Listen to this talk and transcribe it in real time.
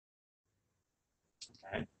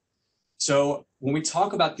Okay. So when we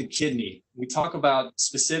talk about the kidney, we talk about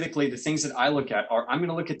specifically the things that I look at are, I'm going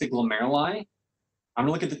to look at the glomeruli, I'm going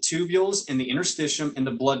to look at the tubules and the interstitium and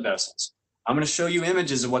the blood vessels. I'm going to show you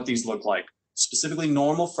images of what these look like, specifically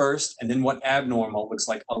normal first, and then what abnormal looks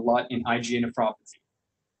like a lot in IgA nephropathy.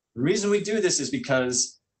 The reason we do this is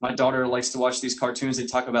because my daughter likes to watch these cartoons. They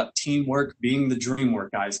talk about teamwork being the dream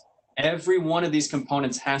work, guys. Every one of these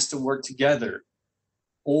components has to work together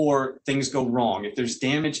or things go wrong. If there's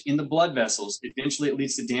damage in the blood vessels, eventually it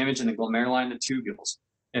leads to damage in the glomeruli and the tubules.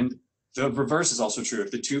 And the reverse is also true.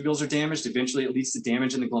 If the tubules are damaged, eventually it leads to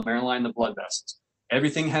damage in the glomeruli and the blood vessels.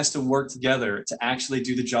 Everything has to work together to actually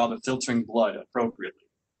do the job of filtering blood appropriately.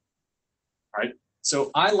 All right.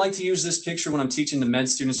 So I like to use this picture when I'm teaching the med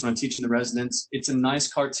students, when I'm teaching the residents. It's a nice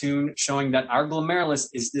cartoon showing that our glomerulus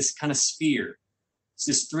is this kind of sphere. It's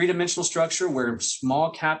this three-dimensional structure where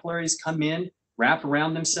small capillaries come in, wrap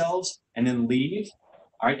around themselves, and then leave.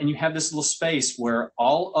 All right. And you have this little space where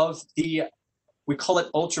all of the, we call it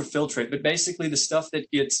ultrafiltrate, but basically the stuff that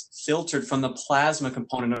gets filtered from the plasma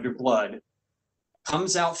component of your blood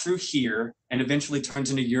comes out through here and eventually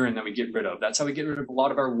turns into urine that we get rid of. That's how we get rid of a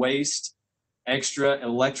lot of our waste, extra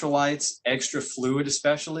electrolytes, extra fluid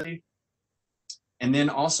especially. And then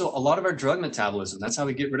also a lot of our drug metabolism. That's how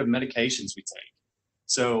we get rid of medications we take.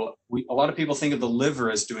 So a lot of people think of the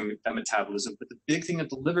liver as doing that metabolism, but the big thing that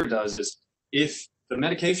the liver does is if the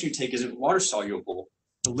medication you take isn't water soluble,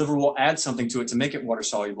 the liver will add something to it to make it water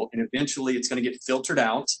soluble, and eventually it's going to get filtered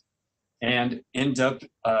out and end up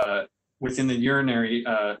within the urinary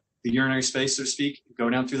space, so to speak, go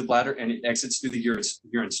down through the bladder, and it exits through the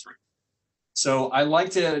urine stream. So I like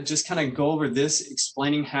to just kind of go over this,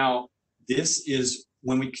 explaining how this is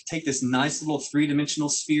when we take this nice little three-dimensional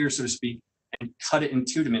sphere, so to speak, and cut it in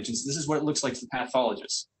 2 dimensions. This is what it looks like for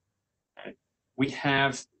pathologists. Okay. We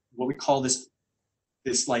have what we call this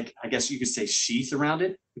like, I guess you could say sheath around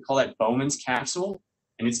it. We call that Bowman's capsule,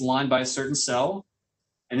 and it's lined by a certain cell.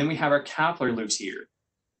 And then we have our capillary loops here,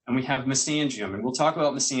 and we have mesangium, and we'll talk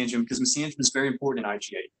about mesangium because mesangium is very important in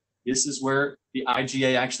IgA. This is where the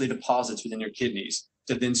IgA actually deposits within your kidneys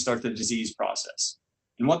to then start the disease process.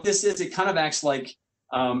 And what this is, it kind of acts like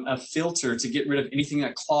a filter to get rid of anything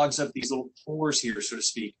that clogs up these little pores here, so to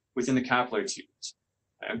speak, within the capillary tubes.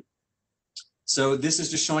 Okay? So this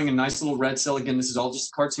is just showing a nice little red cell. Again, this is all just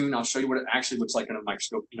a cartoon. I'll show you what it actually looks like in a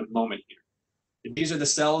microscope in a moment here. These are the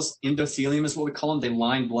cells. Endothelium is what we call them. They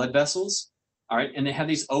line blood vessels. All right, and they have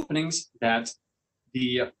these openings that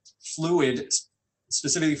the fluid,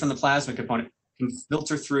 specifically from the plasma component, can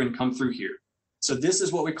filter through and come through here. So this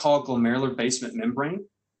is what we call glomerular basement membrane.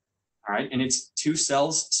 All right, and it's 2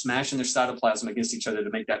 cells smashing their cytoplasm against each other to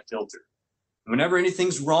make that filter. And whenever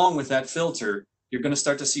anything's wrong with that filter, you're going to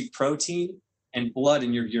start to see protein and blood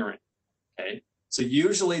in your urine. Okay, so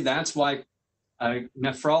usually that's why a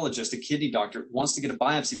nephrologist, a kidney doctor, wants to get a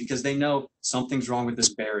biopsy because they know something's wrong with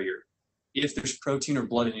this barrier if there's protein or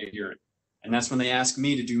blood in your urine. And that's when they ask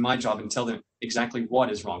me to do my job and tell them exactly what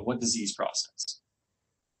is wrong, what disease process.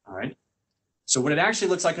 All right. So what it actually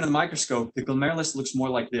looks like under the microscope, the glomerulus looks more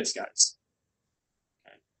like this, guys.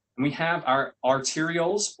 Okay. And we have our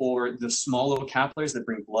arterioles, or the small little capillaries that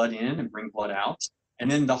bring blood in and bring blood out. And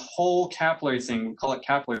then the whole capillary thing, we call it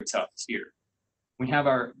capillary tufts here. We have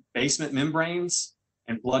our basement membranes,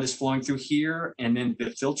 and blood is flowing through here, and then the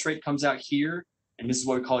filtrate comes out here, and this is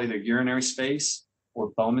what we call either urinary space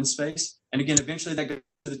or Bowman space. And again, eventually that goes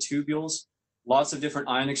to the tubules. Lots of different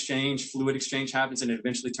ion exchange, fluid exchange happens, and it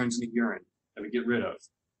eventually turns into urine that we get rid of.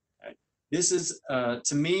 Okay. This is,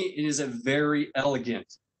 to me, it is a very elegant,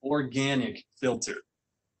 organic filter.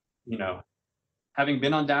 You know, having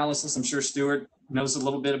been on dialysis, I'm sure Stuart knows a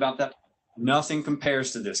little bit about that. Nothing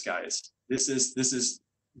compares to this, guys. This is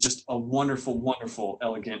just a wonderful, wonderful,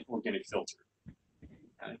 elegant, organic filter.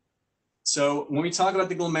 Okay. So when we talk about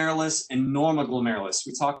the glomerulus and normal glomerulus,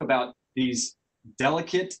 we talk about these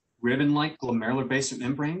delicate ribbon-like glomerular basement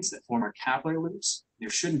membranes that form our capillary loops. There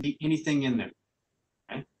shouldn't be anything in them.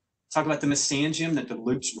 Okay? Talk about the mesangium that the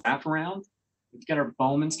loops wrap around. We've got our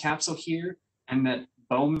Bowman's capsule here, and that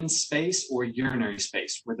Bowman's space or urinary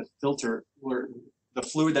space where the filter, where the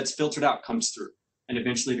fluid that's filtered out comes through and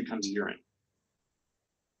eventually becomes urine.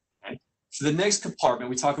 Okay? For the next compartment,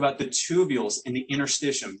 we talk about the tubules and the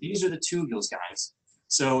interstitium. These are the tubules, guys.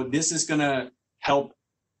 So this is going to help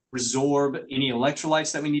resorb any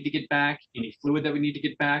electrolytes that we need to get back, any fluid that we need to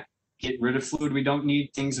get back, get rid of fluid we don't need,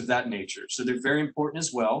 things of that nature. So they're very important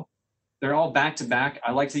as well. They're all back to back.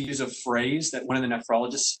 I like to use a phrase that one of the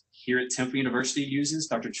nephrologists here at Temple University uses,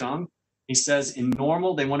 Dr. Chung. He says in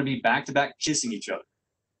normal, they want to be back to back kissing each other.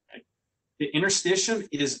 Okay? The interstitium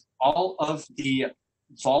is all of the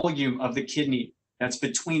volume of the kidney that's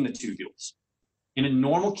between the tubules. In a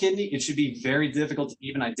normal kidney, it should be very difficult to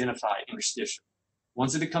even identify interstitium.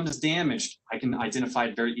 Once it becomes damaged, I can identify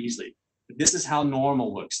it very easily. But this is how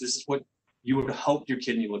normal looks. This is what you would hope your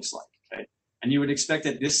kidney looks like, okay? And you would expect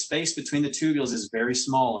that this space between the tubules is very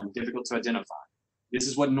small and difficult to identify. This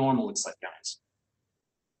is what normal looks like, guys.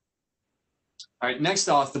 All right, next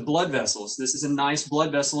off, the blood vessels. This is a nice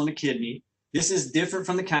blood vessel in a kidney. This is different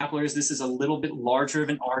from the capillaries. This is a little bit larger of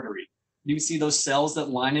an artery. You can see those cells that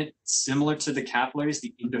line it similar to the capillaries,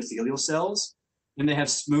 the endothelial cells. And they have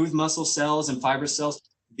smooth muscle cells and fibrous cells.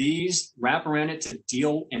 These wrap around it to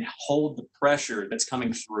deal and hold the pressure that's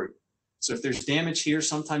coming through. So if there's damage here,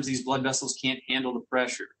 sometimes these blood vessels can't handle the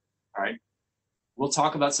pressure, all right? We'll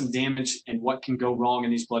talk about some damage and what can go wrong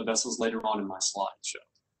in these blood vessels later on in my slideshow.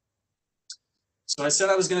 So I said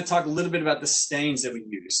I was going to talk a little bit about the stains that we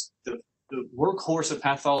use. The workhorse of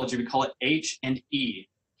pathology, we call it H and E,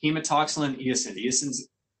 hematoxylin and eosin. Eosin's,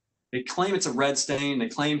 they claim it's a red stain, they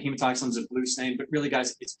claim hematoxylin's a blue stain, but really,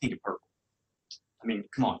 guys, it's pink and purple. I mean,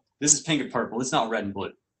 come on, this is pink and purple, it's not red and blue.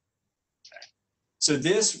 Okay. So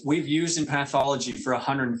this we've used in pathology for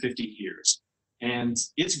 150 years, and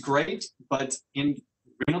it's great, but in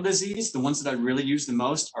renal disease, the ones that I really use the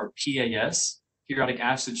most are PAS, periodic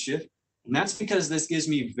acid shift, and that's because this gives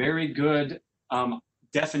me very good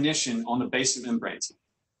definition on the basement membranes.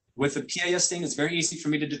 With the PAS stain, it's very easy for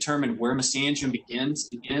me to determine where mesangium begins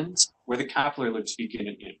and ends, where the capillary loops begin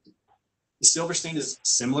and end. The silver stain is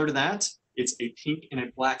similar to that. It's a pink and a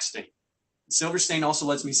black stain. The silver stain also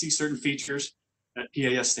lets me see certain features that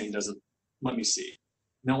PAS stain doesn't let me see.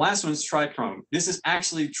 And the last one is trichrome. This is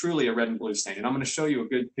actually truly a red and blue stain, and I'm going to show you a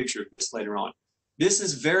good picture of this later on. This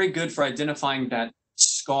is very good for identifying that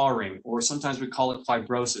scarring, or sometimes we call it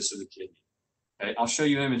fibrosis of the kidney. Okay, I'll show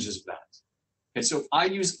you images of that. Okay, so I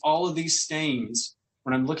use all of these stains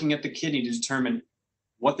when I'm looking at the kidney to determine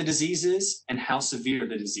what the disease is and how severe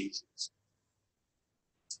the disease is.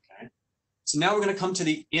 Okay, so now we're going to come to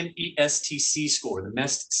the MESTC score, the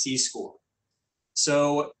MEST-C score.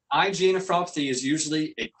 So IgA nephropathy is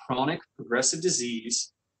usually a chronic progressive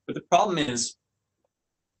disease, but the problem is,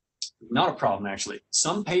 not a problem actually,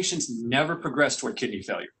 some patients never progress toward kidney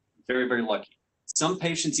failure. Very, very lucky. Some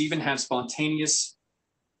patients even have spontaneous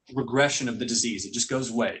regression of the disease. It just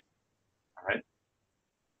goes away. All right.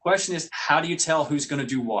 Question is, how do you tell who's going to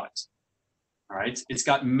do what? All right. It's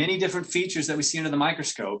got many different features that we see under the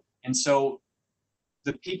microscope. And so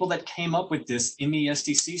the people that came up with this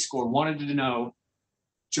MESTC score wanted to know,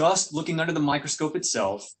 just looking under the microscope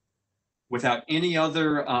itself, without any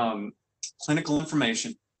other clinical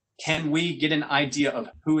information, can we get an idea of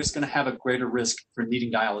who is going to have a greater risk for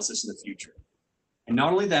needing dialysis in the future? And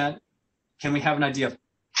not only that, can we have an idea of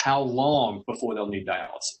how long before they'll need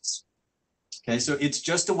dialysis? Okay, so it's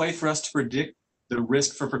just a way for us to predict the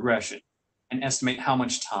risk for progression and estimate how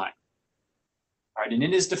much time. All right, and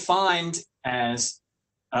it is defined as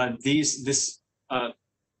this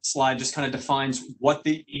slide just kind of defines what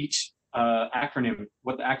the acronym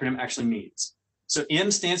actually means. So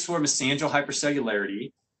M stands for mesangial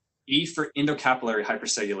hypercellularity, E for endocapillary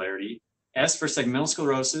hypercellularity, S for segmental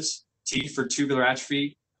sclerosis, T for tubular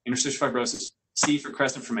atrophy, interstitial fibrosis, C for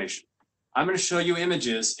crescent formation. I'm going to show you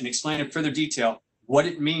images and explain in further detail what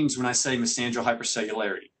it means when I say mesangial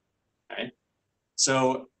hypercellularity. Okay?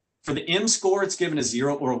 So for the M score, it's given a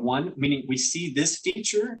 0 or a 1, meaning we see this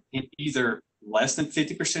feature in either less than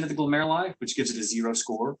 50% of the glomeruli, which gives it a 0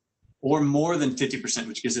 score, or more than 50%,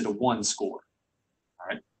 which gives it a 1 score. All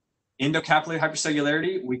right. Endocapillary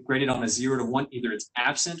hypercellularity, we grade it on a 0 to 1, either it's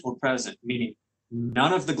absent or present, meaning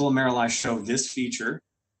none of the glomeruli show this feature,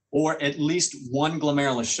 or at least one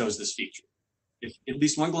glomerulus shows this feature. If at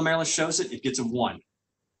least one glomerulus shows it, it gets a 1.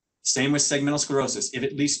 Same with segmental sclerosis. If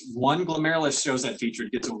at least one glomerulus shows that feature,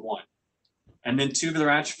 it gets a 1. And then tubular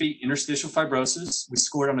atrophy, interstitial fibrosis, we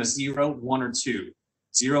scored on a 0, 1, or 2.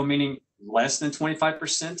 0 meaning less than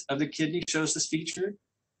 25% of the kidney shows this feature.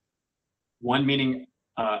 1 meaning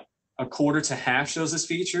a quarter to half shows this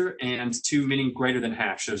feature, and 2 meaning greater than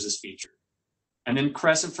half shows this feature. And then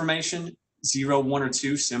crescent formation, 0, 1, or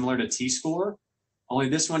 2, similar to T-score. Only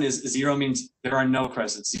this one is 0 means there are no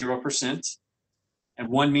crescents, 0%. And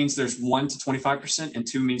 1 means there's 1 to 25%, and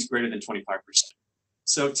 2 means greater than 25%.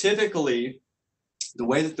 So typically, the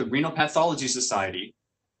way that the Renal Pathology Society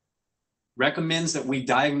recommends that we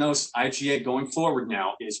diagnose IgA going forward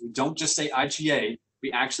now is we don't just say IgA,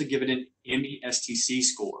 we actually give it an MESTC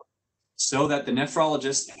score, so that the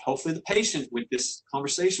nephrologist and hopefully the patient with this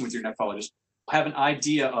conversation with your nephrologist will have an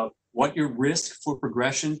idea of what your risk for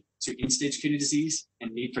progression to end-stage kidney disease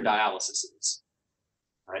and need for dialysis is.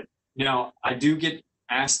 Right? Now, I do get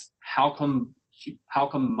asked, how come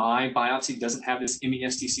my biopsy doesn't have this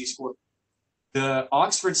MESTC score? The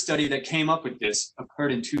Oxford study that came up with this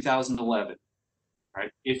occurred in 2011.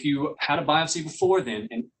 Right? If you had a biopsy before then,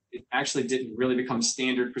 and it actually didn't really become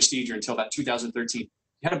standard procedure until about 2013, you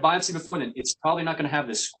had a biopsy before then, it's probably not going to have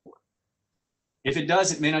this score. If it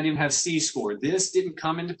does, it may not even have C score. This didn't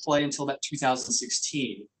come into play until about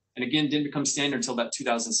 2016, and again, didn't become standard until about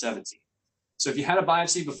 2017. So if you had a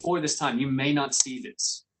biopsy before this time, you may not see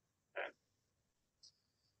this. Okay.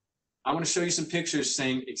 I want to show you some pictures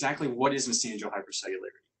saying exactly what is mesangial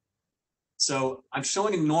hypercellularity. So I'm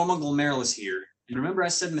showing a normal glomerulus here. And remember I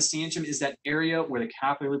said mesangium is that area where the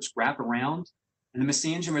capillary loops wrap around, and the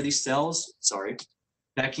mesangium are these cells,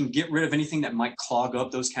 that can get rid of anything that might clog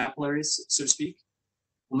up those capillaries, so to speak.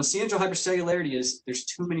 Well, mesangial hypercellularity is there's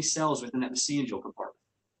too many cells within that mesangial compartment.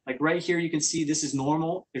 Like right here, you can see this is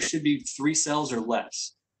normal. There should be 3 cells or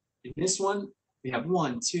less. In this one, we have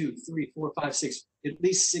 1, 2, 3, 4, 5, 6, at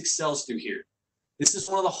least 6 cells through here. This is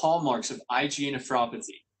one of the hallmarks of IgA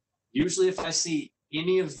nephropathy. Usually if I see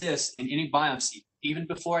any of this in any biopsy, even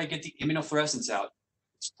before I get the immunofluorescence out,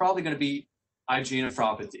 it's probably going to be IgA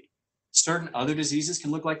nephropathy. Certain other diseases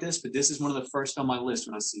can look like this, but this is one of the first on my list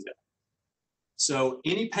when I see that. So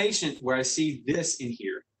any patient where I see this in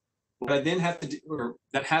here, what I then have to do, or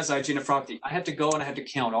that has IgA nephropathy, I have to go and I have to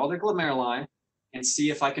count all their glomeruli and see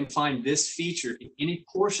if I can find this feature in any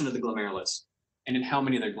portion of the glomerulus and in how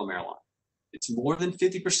many of their glomeruli. If it's more than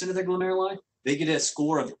 50% of their glomeruli, they get a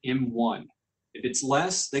score of M1. If it's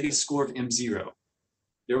less, they get a score of M0.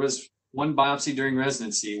 There was one biopsy during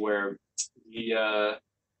residency where the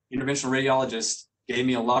interventional radiologist gave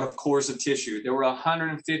me a lot of cores of tissue. There were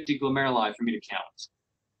 150 glomeruli for me to count.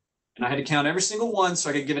 And I had to count every single one so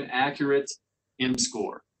I could give an accurate M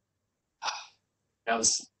score.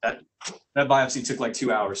 That biopsy took like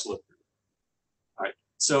 2 hours to look through. All right.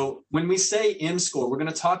 So when we say M score, we're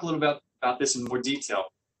going to talk a little bit about this in more detail.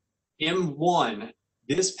 M1,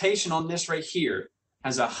 this patient on this right here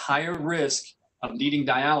has a higher risk of needing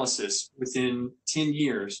dialysis within 10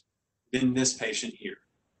 years than this patient here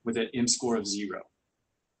with an M score of 0. All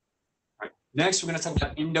right. Next, we're going to talk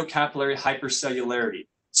about endocapillary hypercellularity.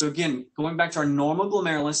 So again, going back to our normal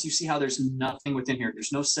glomerulus, you see how there's nothing within here.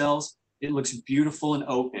 There's no cells. It looks beautiful and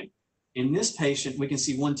open. In this patient, we can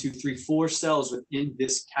see 1, 2, 3, 4 cells within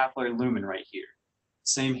this capillary lumen right here.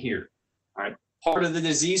 Same here. All right. Part of the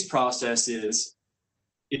disease process is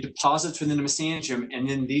it deposits within the mesangium, and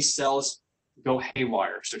then these cells go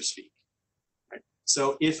haywire, so to speak. Right?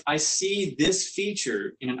 So if I see this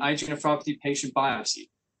feature in an IgA nephropathy patient biopsy,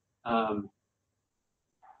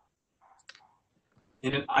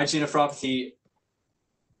 in an IgA nephropathy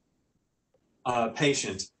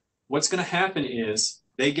patient, what's going to happen is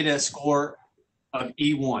they get a score of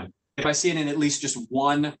E1. If I see it in at least just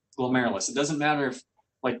one glomerulus, it doesn't matter if,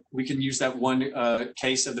 like, we can use that one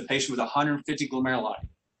case of the patient with 150 glomeruli.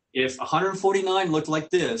 If 149 looked like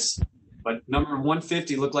this, but number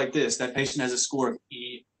 150 looked like this, that patient has a score of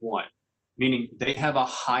E1, meaning they have a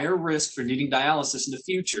higher risk for needing dialysis in the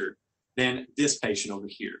future than this patient over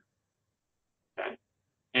here. Okay.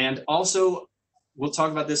 And also, we'll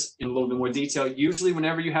talk about this in a little bit more detail. Usually,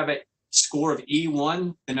 whenever you have a score of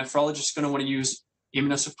E1, the nephrologist is going to want to use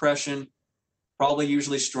immunosuppression, probably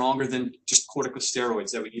usually stronger than just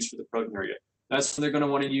corticosteroids that we use for the proteinuria. That's when they're going to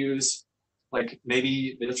want to use, like,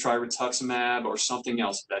 maybe they'll try rituximab or something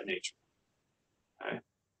else of that nature. Okay.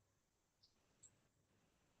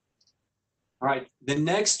 All right, the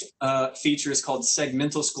next feature is called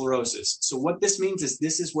segmental sclerosis. So what this means is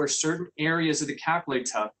this is where certain areas of the capillary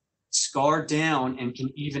tuft scar down and can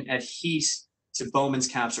even adhere to Bowman's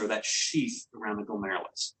capsule, or that sheath around the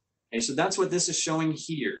glomerulus. Okay, so that's what this is showing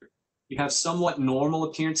here. You have somewhat normal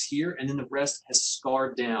appearance here, and then the rest has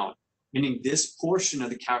scarred down, meaning this portion of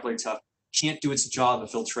the capillary tuft can't do its job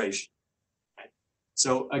of filtration. Okay.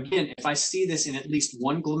 So again, if I see this in at least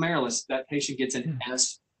one glomerulus, that patient gets an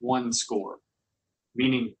S1 score,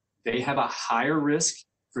 meaning they have a higher risk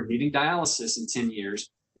for needing dialysis in 10 years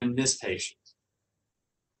than this patient.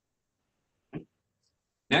 Okay.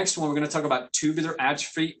 Next one, we're going to talk about tubular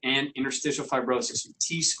atrophy and interstitial fibrosis,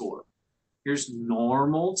 T-score. Here's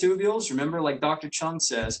normal tubules. Remember, like Dr. Chung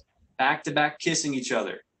says, back-to-back kissing each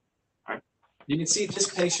other. All right. You can see this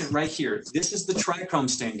patient right here. This is the trichrome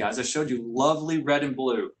stain, guys. I showed you lovely red and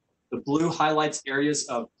blue. The blue highlights areas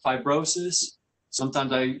of fibrosis.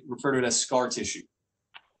 Sometimes I refer to it as scar tissue.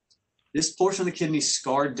 This portion of the kidney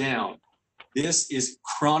scarred down. This is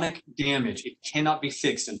chronic damage. It cannot be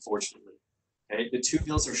fixed, unfortunately. Okay? The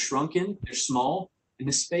tubules are shrunken, they're small, and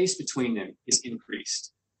the space between them is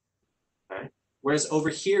increased. Okay? Whereas over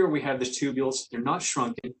here, we have the tubules, they're not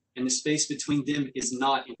shrunken, and the space between them is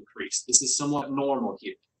not increased. This is somewhat normal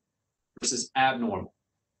here versus abnormal.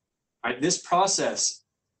 All right, this process,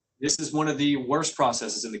 this is one of the worst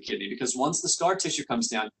processes in the kidney because once the scar tissue comes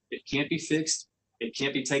down, it can't be fixed, it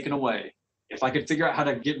can't be taken away. If I could figure out how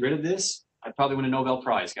to get rid of this, I'd probably win a Nobel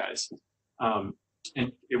Prize, guys. And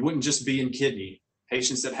it wouldn't just be in kidney.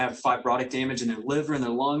 Patients that have fibrotic damage in their liver and their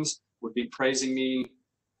lungs would be praising me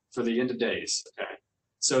for the end of days, okay?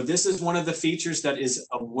 So this is one of the features that is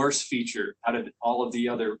a worse feature out of all of the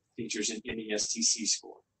other features in the STC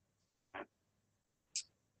score. Okay.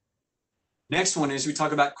 Next one is we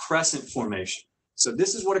talk about crescent formation. So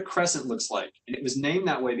this is what a crescent looks like. And it was named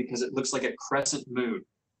that way because it looks like a crescent moon.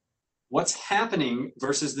 What's happening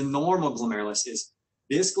versus the normal glomerulus is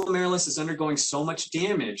this glomerulus is undergoing so much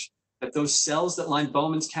damage that those cells that line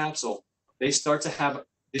Bowman's capsule, they start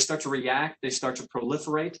to react, they start to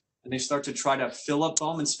proliferate, and they start to try to fill up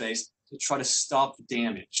Bowman's space to try to stop the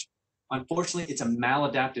damage. Unfortunately, it's a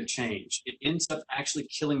maladaptive change. It ends up actually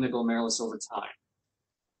killing the glomerulus over time.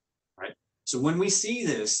 Right? So when we see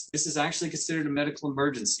this, this is actually considered a medical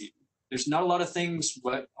emergency. There's not a lot of things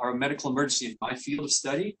that are a medical emergency in my field of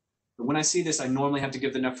study, but when I see this, I normally have to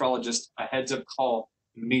give the nephrologist a heads-up call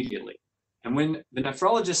immediately. And when the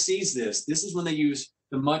nephrologist sees this, this is when they use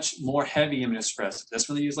the much more heavy immunosuppressive. That's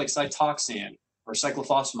when they use like cytoxan or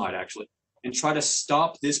cyclophosphamide actually, and try to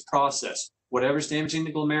stop this process. Whatever's damaging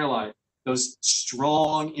the glomeruli, those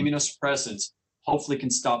strong immunosuppressants hopefully can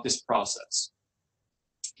stop this process.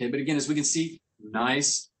 Okay, but again, as we can see,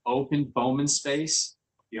 nice open Bowman space.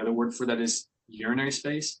 The other word for that is urinary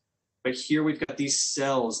space. But here we've got these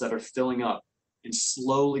cells that are filling up and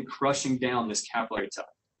slowly crushing down this capillary tuft.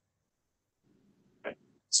 Okay.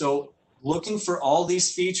 So looking for all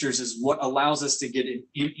these features is what allows us to get an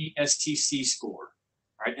MESTC score.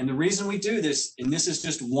 Right? And the reason we do this, and this is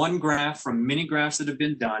just one graph from many graphs that have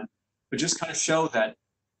been done, but just kind of show that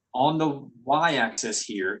on the y-axis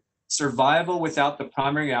here, survival without the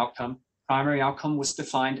primary outcome was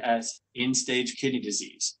defined as end-stage kidney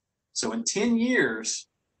disease. So in 10 years,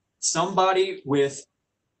 somebody with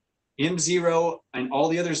M0 and all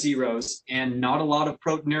the other zeros and not a lot of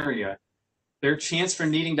proteinuria, their chance for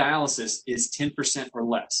needing dialysis is 10% or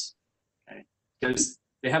less, okay? Because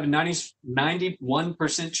they have a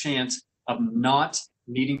 91% chance of not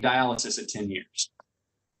needing dialysis at 10 years.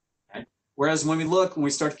 Okay? Whereas when we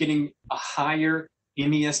start getting a higher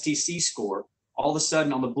MESTC score, all of a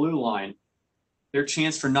sudden on the blue line, their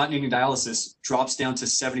chance for not needing dialysis drops down to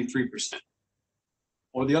 73%.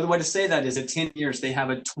 Or the other way to say that is at 10 years, they have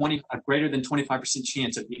a greater than 25%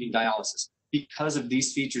 chance of needing dialysis because of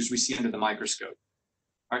these features we see under the microscope.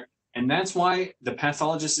 All right. And that's why the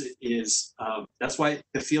pathologist is, that's why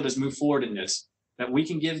the field has moved forward in this, that we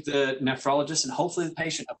can give the nephrologist and hopefully the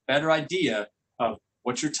patient a better idea of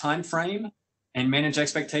what's your time frame and manage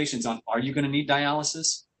expectations on, are you going to need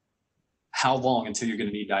dialysis? How long until you're going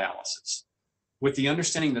to need dialysis? With the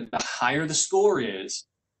understanding that the higher the score is,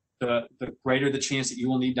 the greater the chance that you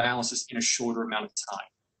will need dialysis in a shorter amount of time.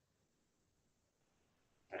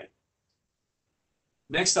 Okay.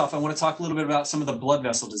 Next off, I want to talk a little bit about some of the blood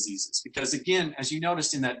vessel diseases, because again, as you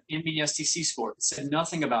noticed in that MESTC score, it said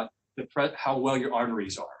nothing about how well your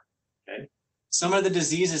arteries are. Okay. Some of the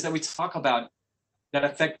diseases that we talk about that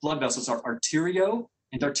affect blood vessels are arterio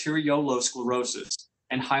and arteriolosclerosis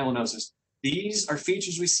and hyalinosis. These are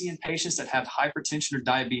features we see in patients that have hypertension or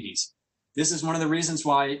diabetes. This is one of the reasons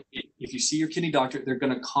why if you see your kidney doctor, they're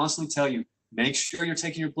going to constantly tell you, make sure you're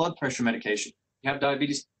taking your blood pressure medication. If you have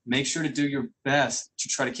diabetes, make sure to do your best to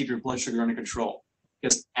try to keep your blood sugar under control.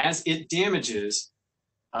 Because as it damages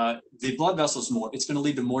the blood vessels more, it's going to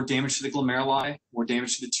lead to more damage to the glomeruli, more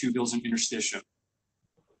damage to the tubules and interstitium.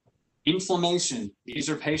 Inflammation. These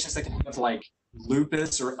are patients that can have like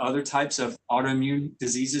lupus or other types of autoimmune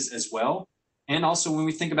diseases as well. And also when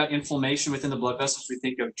we think about inflammation within the blood vessels, we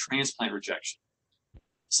think of transplant rejection.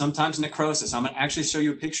 Sometimes necrosis. I'm going to actually show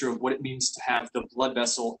you a picture of what it means to have the blood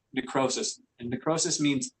vessel necrosis. And necrosis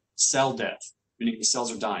means cell death, meaning the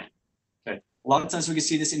cells are dying. Okay. A lot of times we can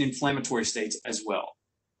see this in inflammatory states as well.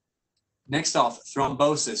 Next off,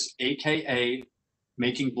 thrombosis, AKA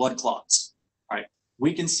making blood clots. All right.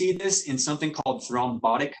 We can see this in something called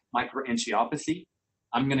thrombotic microangiopathy.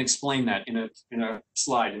 I'm going to explain that in a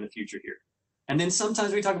slide in the future here. And then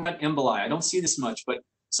sometimes we talk about emboli. I don't see this much, but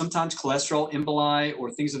sometimes cholesterol emboli or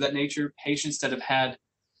things of that nature, patients that have had,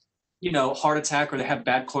 heart attack or they have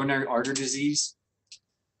bad coronary artery disease.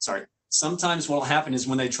 Sorry, sometimes what will happen is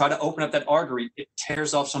when they try to open up that artery, it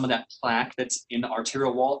tears off some of that plaque that's in the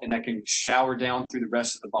arterial wall, and that can shower down through the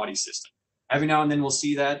rest of the body system. Every now and then we'll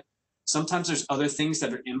see that. Sometimes there's other things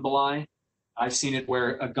that are emboli. I've seen it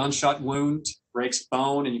where a gunshot wound breaks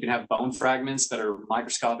bone, and you can have bone fragments that are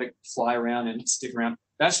microscopic fly around and stick around.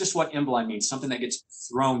 That's just what emboli means, something that gets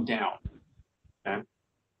thrown down. Okay?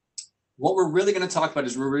 What we're really going to talk about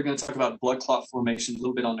is we're really going to talk about blood clot formation, a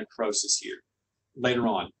little bit on necrosis here later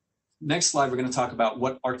on. Next slide, we're going to talk about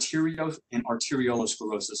what arterio and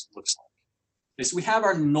arteriolosclerosis looks like. Okay, so we have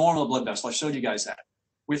our normal blood vessel. I showed you guys that.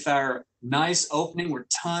 With our nice opening where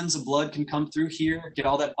tons of blood can come through here, get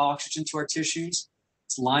all that oxygen to our tissues.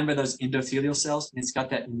 It's lined by those endothelial cells, and it's got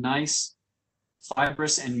that nice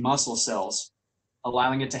fibrous and muscle cells,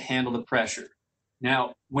 allowing it to handle the pressure.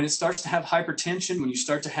 Now, when it starts to have hypertension, when you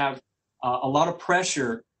start to have a lot of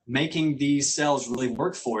pressure making these cells really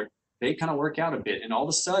work for it, they kind of work out a bit. And all of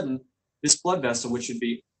a sudden, this blood vessel, which should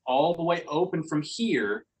be all the way open from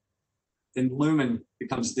here, then lumen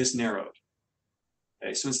becomes this narrowed.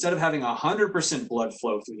 Okay, so instead of having 100% blood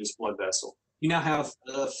flow through this blood vessel, you now have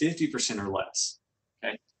 50% or less.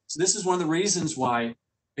 Okay, so this is one of the reasons why,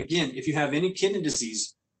 again, if you have any kidney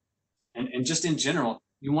disease, and just in general,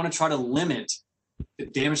 you want to try to limit the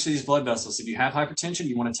damage to these blood vessels. If you have hypertension,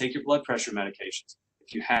 you want to take your blood pressure medications.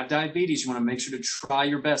 If you have diabetes, you want to make sure to try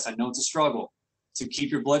your best. I know it's a struggle to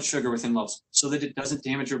keep your blood sugar within levels so that it doesn't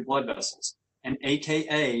damage your blood vessels, and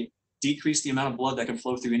AKA decrease the amount of blood that can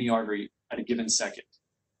flow through any artery at a given second.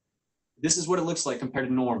 This is what it looks like compared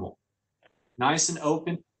to normal. Nice and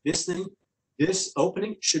open. This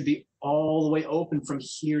opening should be all the way open from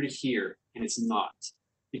here to here, and it's not,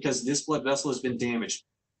 because this blood vessel has been damaged.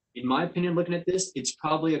 In my opinion, looking at this, it's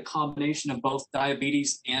probably a combination of both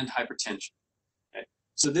diabetes and hypertension. Okay?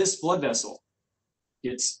 So this blood vessel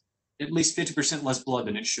gets at least 50% less blood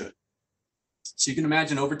than it should. So you can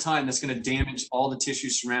imagine over time, that's going to damage all the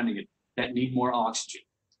tissues surrounding it that need more oxygen.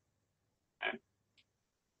 Okay?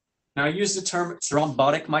 Now, I use the term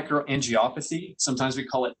thrombotic microangiopathy. Sometimes we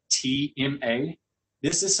call it TMA.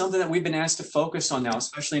 This is something that we've been asked to focus on now,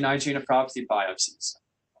 especially in IgA nephropathy biopsies.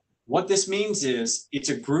 What this means is it's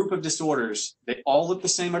a group of disorders. They all look the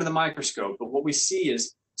same under the microscope, but what we see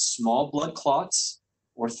is small blood clots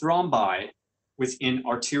or thrombi within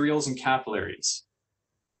arterioles and capillaries.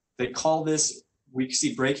 They call this, we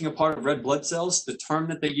see breaking apart of red blood cells. The term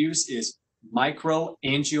that they use is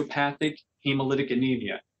microangiopathic hemolytic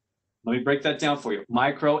anemia. Let me break that down for you.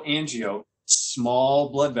 Microangio, small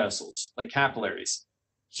blood vessels, like capillaries.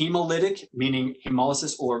 Hemolytic, meaning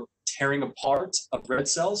hemolysis or tearing apart of red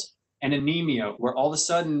cells, and anemia, where all of a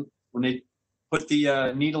sudden, when they put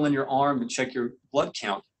the needle in your arm to check your blood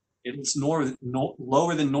count, it's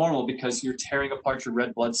lower than normal because you're tearing apart your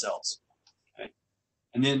red blood cells. Okay?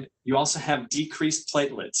 And then you also have decreased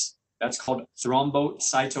platelets. That's called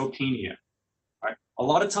thrombocytopenia. All right? A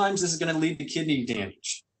lot of times this is going to lead to kidney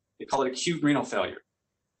damage. They call it acute renal failure.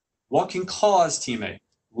 What can cause TMA?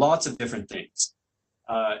 Lots of different things.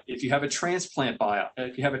 If you have a transplant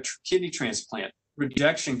if you have a kidney transplant,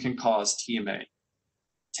 rejection can cause TMA.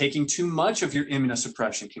 Taking too much of your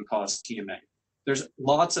immunosuppression can cause TMA. There's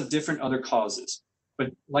lots of different other causes.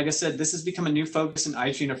 But like I said, this has become a new focus in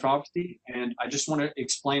IgA nephropathy, and I just want to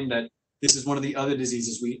explain that this is one of the other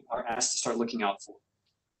diseases we are asked to start looking out for.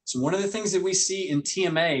 So one of the things that we see in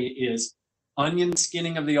TMA is onion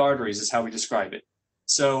skinning of the arteries is how we describe it.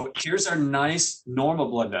 So here's our nice normal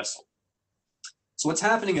blood vessel. So what's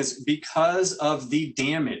happening is because of the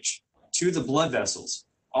damage to the blood vessels,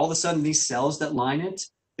 all of a sudden these cells that line it,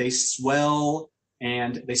 they swell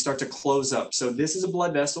and they start to close up. So this is a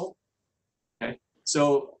blood vessel. Okay.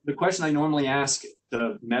 So the question I normally ask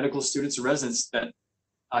the medical students or residents that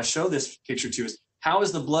I show this picture to is, how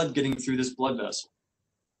is the blood getting through this blood vessel?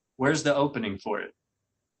 Where's the opening for it?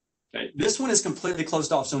 Okay. This one is completely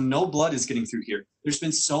closed off, so no blood is getting through here. There's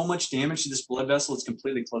been so much damage to this blood vessel, it's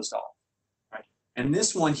completely closed off. Right. And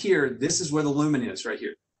this one here, this is where the lumen is right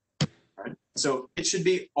here. Right. So it should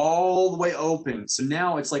be all the way open. So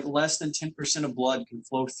now it's like less than 10% of blood can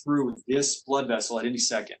flow through this blood vessel at any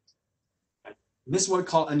second. Right. And this is what we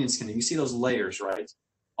call onion skinning. You see those layers, right?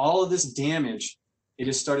 All of this damage, it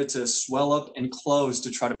has started to swell up and close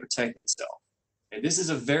to try to protect itself. Okay. This is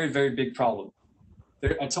a very, very big problem.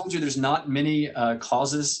 I told you there's not many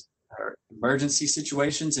causes or emergency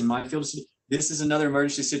situations in my field. This is another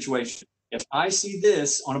emergency situation. If I see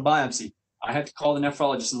this on a biopsy, I have to call the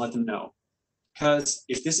nephrologist and let them know. Because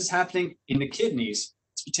if this is happening in the kidneys,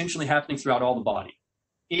 it's potentially happening throughout all the body.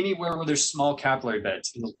 Anywhere where there's small capillary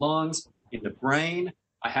beds, in the lungs, in the brain,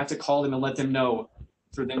 I have to call them and let them know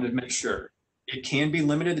for them to make sure. It can be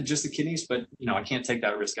limited to just the kidneys, but I can't take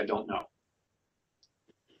that risk. I don't know.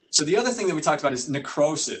 So the other thing that we talked about is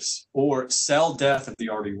necrosis or cell death of the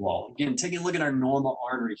artery wall. Again, taking a look at our normal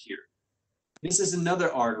artery here. This is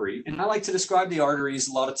another artery, and I like to describe the arteries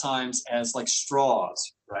a lot of times as like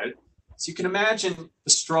straws, right? So you can imagine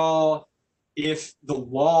the straw if the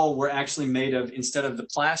wall were actually made of, instead of the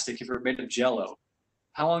plastic, if it were made of Jello.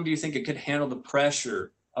 How long do you think it could handle the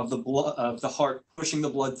pressure of the blood, of the heart pushing the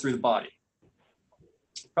blood through the body?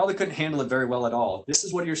 Probably couldn't handle it very well at all. This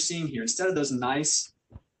is what you're seeing here. Instead of those nice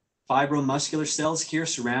fibromuscular cells here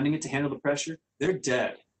surrounding it to handle the pressure, they're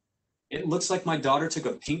dead. It looks like my daughter took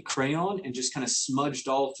a pink crayon and just kind of smudged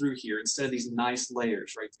all through here instead of these nice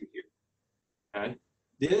layers right through here. Okay.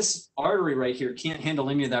 This artery right here can't handle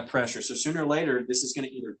any of that pressure. So sooner or later, this is going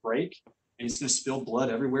to either break and it's going to spill blood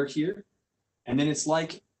everywhere here. And then it's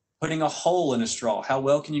like putting a hole in a straw. How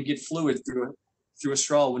well can you get fluid through a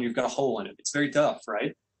straw when you've got a hole in it? It's very tough,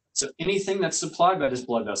 right? So anything that's supplied by this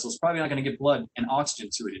blood vessel is probably not going to get blood and oxygen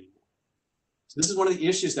to it anymore. So this is one of the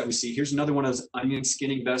issues that we see. Here's another one of those onion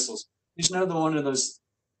skinning vessels. Here's another one of those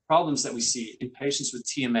problems that we see in patients with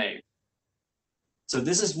TMA. So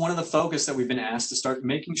this is one of the focus that we've been asked to start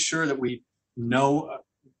making sure that we know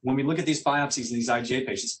when we look at these biopsies in these IgA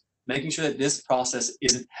patients, making sure that this process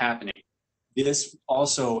isn't happening. This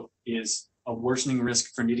also is a worsening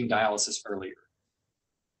risk for needing dialysis earlier.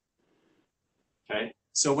 Okay,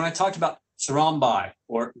 so when I talked about thrombi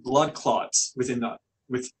or blood clots within the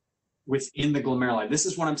glomeruli, this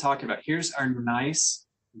is what I'm talking about. Here's our nice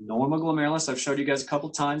normal glomerulus. I've showed you guys a couple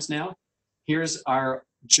times now. Here's our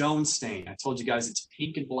Jones stain. I told you guys it's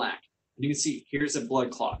pink and black. And you can see here's a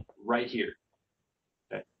blood clot right here.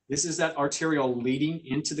 Okay. This is that arteriole leading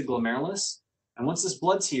into the glomerulus. And once this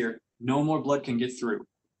blood's here, no more blood can get through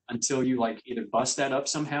until you either bust that up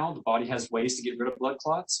somehow. The body has ways to get rid of blood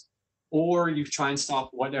clots, or you try and stop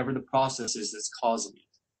whatever the process is that's causing it.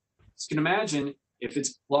 So you can imagine if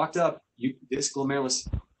it's blocked up, this glomerulus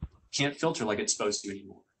can't filter like it's supposed to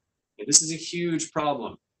anymore. Okay, this is a huge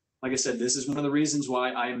problem. Like I said, this is one of the reasons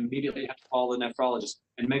why I immediately have to call the nephrologist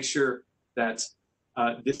and make sure that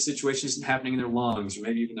this situation isn't happening in their lungs or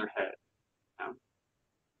maybe even their head.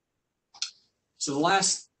 So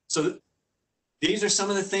these are some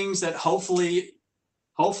of the things that hopefully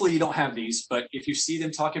you don't have these, but if you see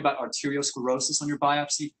them talking about arteriosclerosis on your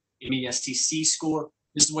biopsy, MESTC score,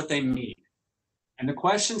 this is what they mean. And the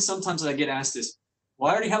question sometimes that I get asked is,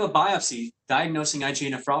 well, I already have a biopsy diagnosing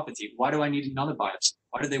IgA nephropathy. Why do I need another biopsy?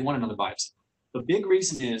 Why do they want another biopsy? The big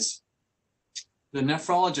reason is the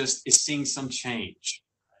nephrologist is seeing some change.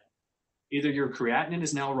 Either your creatinine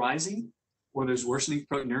is now rising or there's worsening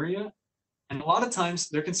proteinuria. And a lot of times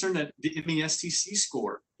they're concerned that the MESTC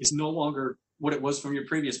score is no longer what it was from your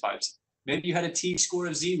previous biopsy. Maybe you had a T score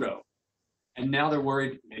of 0, and now they're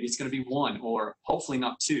worried maybe it's going to be 1 or hopefully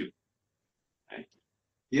not 2. Okay.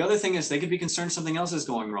 The other thing is they could be concerned something else is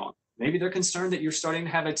going wrong. Maybe they're concerned that you're starting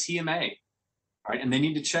to have a TMA, right? And they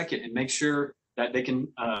need to check it and make sure that they can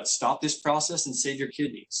stop this process and save your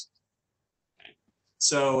kidneys. Okay.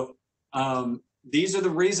 So these are the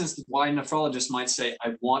reasons why nephrologists might say,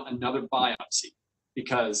 I want another biopsy,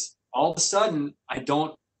 because all of a sudden, I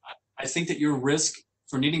think that your risk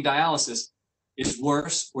for needing dialysis is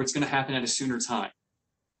worse, or it's going to happen at a sooner time.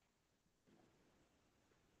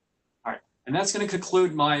 All right, and that's going to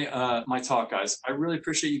conclude my my talk, guys. I really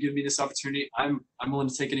appreciate you giving me this opportunity. I'm willing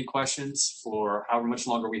to take any questions for however much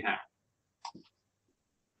longer we have.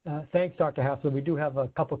 Thanks, Dr. Hassler. We do have a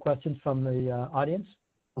couple of questions from the audience.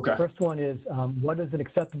 Okay. First one is, what is an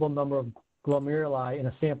acceptable number of glomeruli in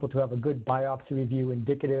a sample to have a good biopsy review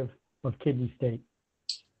indicative of kidney state?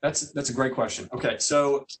 That's a great question. Okay,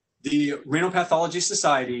 so the Renal Pathology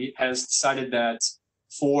Society has decided that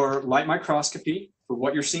for light microscopy, for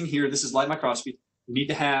what you're seeing here, this is light microscopy, you need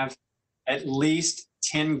to have at least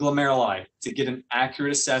 10 glomeruli to get an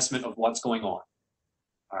accurate assessment of what's going on.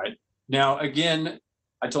 All right. Now, again,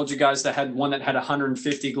 I told you guys that had one that had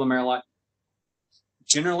 150 glomeruli.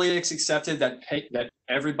 Generally, it's accepted that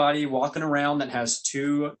everybody walking around that has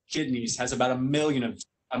 2 kidneys has about a million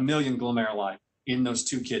glomeruli in those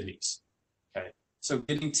 2 kidneys. Okay, so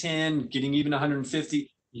getting 10, getting even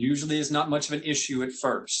 150 usually is not much of an issue at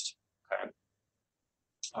first. Okay,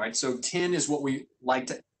 all right, so 10 is what we like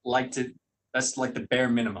to. That's like the bare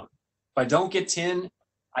minimum. If I don't get 10,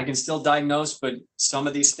 I can still diagnose, but some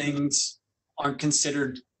of these things aren't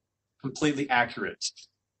considered completely accurate.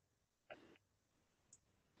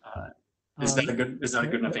 Is that a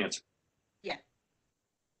good enough answer? Yeah.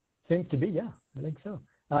 Seems to be, yeah, I think so.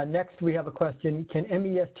 Next, we have a question. Can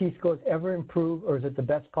MEST scores ever improve, or is it the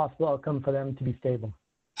best possible outcome for them to be stable?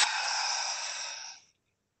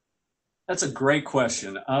 That's a great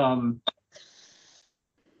question.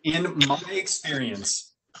 In my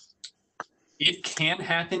experience, it can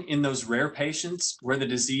happen in those rare patients where the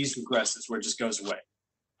disease regresses, where it just goes away.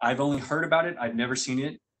 I've only heard about it. I've never seen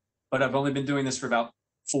it, but I've only been doing this for about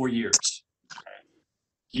 4 years.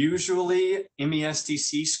 Usually,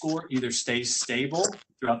 MESTC score either stays stable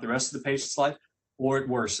throughout the rest of the patient's life or it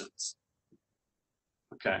worsens.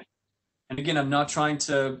 Okay. And again, I'm not trying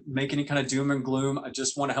to make any kind of doom and gloom. I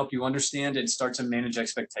just want to help you understand and start to manage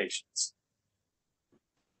expectations.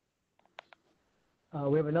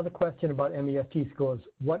 We have another question about MEST scores.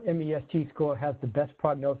 What MEST score has the best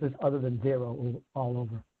prognosis other than 0 all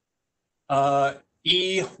over?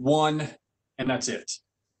 E1, and that's it.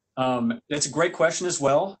 That's a great question as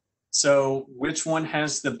well. So which one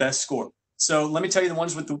has the best score? So let me tell you the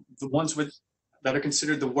ones with the ones with that are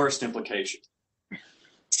considered the worst implication.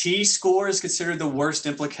 T score is considered the worst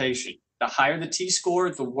implication. The higher the T score,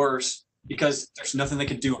 the worse, because there's nothing they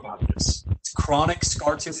can do about this. It's chronic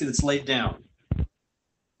scar tissue that's laid down.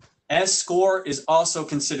 S score is also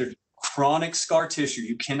considered chronic scar tissue.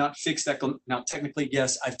 You cannot fix that. Now, technically,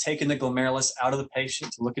 yes, I've taken the glomerulus out of the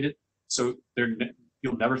patient to look at it, so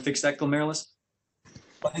you'll never fix that glomerulus.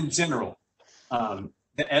 But in general,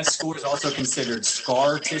 the S score is also considered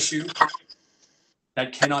scar tissue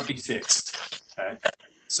that cannot be fixed. Okay,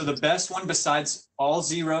 so the best one besides all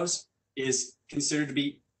zeros is considered to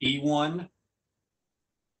be E1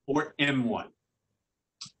 or M1.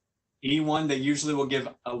 E1, they usually will give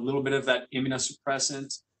a little bit of that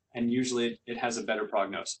immunosuppressant, and usually it has a better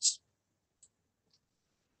prognosis.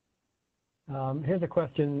 Here's a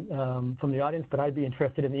question from the audience, but I'd be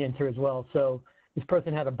interested in the answer as well. So this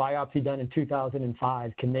person had a biopsy done in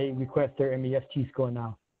 2005. Can they request their MEST score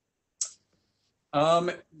now?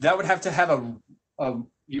 That would have to have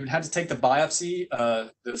you would have to take the biopsy,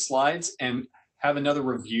 the slides, and have another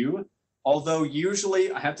review. Although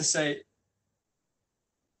usually I have to say,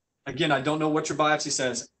 again, I don't know what your biopsy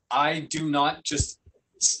says. I do not just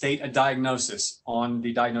state a diagnosis on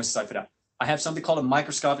the diagnosis I put out. I have something called a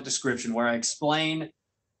microscopic description where I explain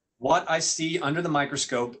what I see under the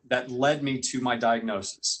microscope that led me to my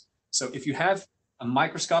diagnosis. So if you have a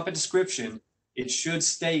microscopic description, it should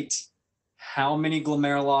state how many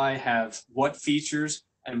glomeruli have what features,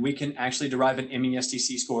 and we can actually derive an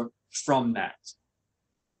MESTC score from that.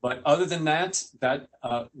 But other than that,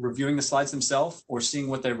 reviewing the slides themselves or seeing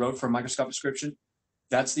what they wrote for a microscopic description,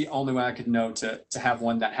 that's the only way I could know to have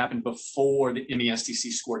one that happened before the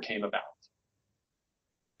MESTC score came about.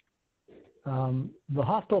 The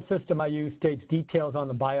hospital system I use states details on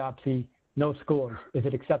the biopsy, no scores. Is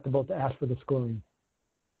it acceptable to ask for the scoring?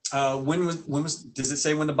 Does it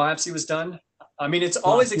say when the biopsy was done? I mean, it's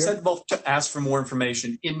always acceptable to ask for more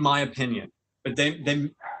information, in my opinion, but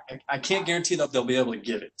I can't guarantee that they'll be able to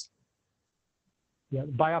give it. Yeah,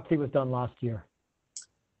 the biopsy was done last year.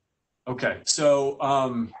 Okay, so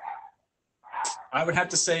I would have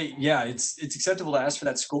to say, yeah, it's acceptable to ask for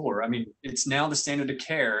that score. I mean, it's now the standard of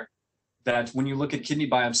care that when you look at kidney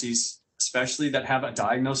biopsies, especially that have a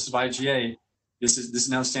diagnosis of IgA, this is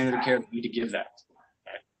now standard of care. We need to give that.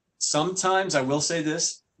 Okay. Sometimes I will say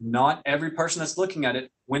this: not every person that's looking at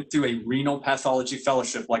it went through a renal pathology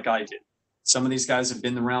fellowship like I did. Some of these guys have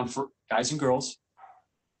been around for, guys and girls,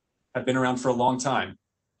 have been around for a long time.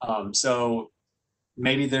 So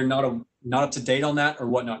maybe they're not up to date on that or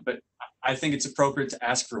whatnot, but I think it's appropriate to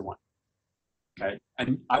ask for one. Okay.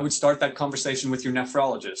 And I would start that conversation with your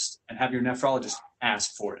nephrologist and have your nephrologist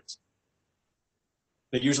ask for it.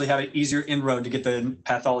 They usually have an easier inroad to get the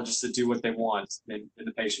pathologist to do what they want than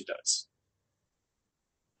the patient does.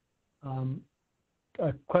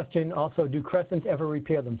 A question also, do crescents ever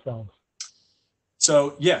repair themselves?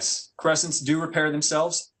 So yes, crescents do repair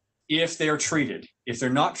themselves if they are treated. If they're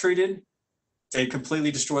not treated, they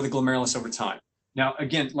completely destroy the glomerulus over time. Now,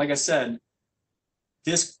 again, like I said,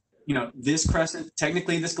 this crescent,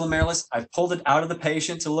 technically this glomerulus, I've pulled it out of the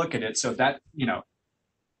patient to look at it so that,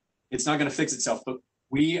 it's not going to fix itself. But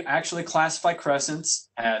we actually classify crescents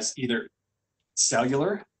as either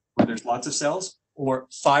cellular, where there's lots of cells, or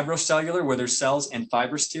fibrocellular, where there's cells and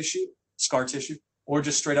fibrous tissue, scar tissue, or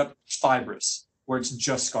just straight up fibrous, where it's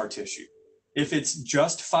just scar tissue. If it's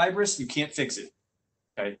just fibrous, you can't fix it.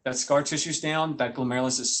 Okay, that scar tissue's down, that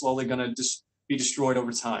glomerulus is slowly going to be destroyed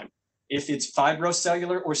over time. If it's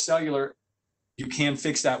fibrocellular or cellular, you can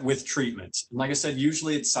fix that with treatment. And like I said,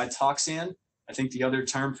 usually it's Cytoxan. I think the other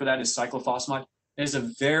term for that is cyclophosphamide. It is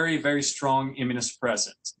a very, very strong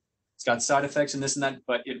immunosuppressant. It's got side effects and this and that,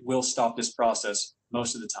 but it will stop this process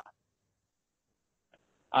most of the time.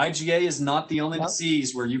 IgA is not the only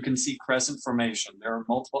disease where you can see crescent formation. There are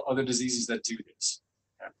multiple other diseases that do this.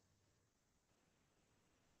 Okay.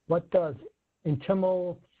 What does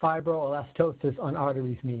intimal fibroelastosis on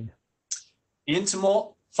arteries mean?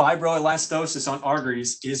 Intimal fibroelastosis on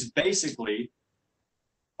arteries is basically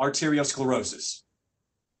arteriosclerosis.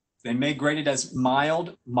 They may grade it as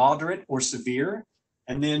mild, moderate, or severe.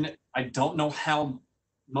 And then I don't know how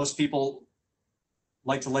most people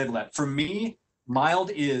like to label that. For me,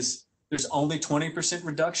 mild is there's only 20%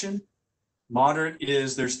 reduction. Moderate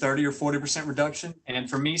is there's 30 or 40% reduction. And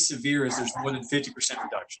for me, severe is there's more than 50%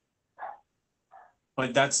 reduction.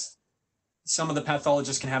 But that's, some of the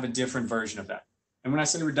pathologists can have a different version of that. And when I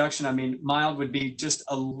say reduction, I mean mild would be just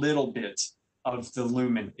a little bit of the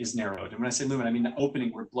lumen is narrowed. And when I say lumen, I mean the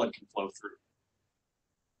opening where blood can flow through.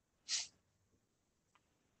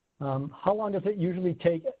 How long does it usually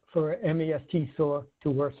take for MEST sore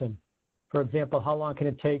to worsen? For example, how long can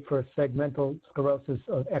it take for segmental sclerosis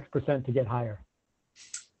of X% to get higher?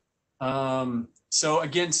 So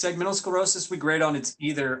again, segmental sclerosis we grade on it's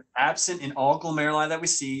either absent in all glomeruli that we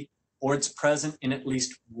see, or it's present in at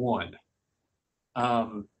least one.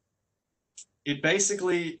 It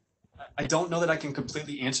basically, I don't know that I can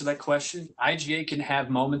completely answer that question. IgA can have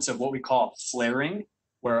moments of what we call flaring,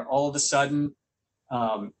 where all of a sudden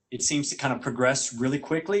it seems to kind of progress really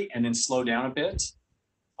quickly and then slow down a bit.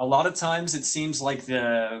 A lot of times it seems like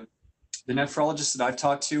the nephrologists that I've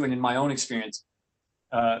talked to and in my own experience,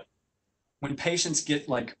 when patients get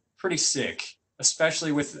like pretty sick,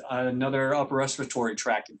 especially with another upper respiratory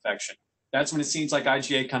tract infection, that's when it seems like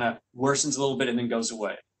IgA kind of worsens a little bit and then goes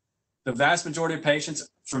away. The vast majority of patients,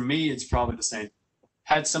 for me, it's probably the same,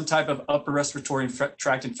 had some type of upper respiratory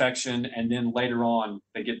tract infection, and then later on,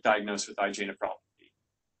 they get diagnosed with IgA nephropathy.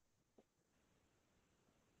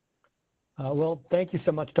 Well, thank you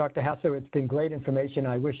so much, Dr. Hasser. It's been great information.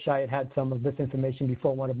 I wish I had some of this information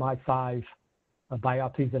before one of my 5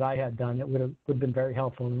 biopsies that I had done. It would have been very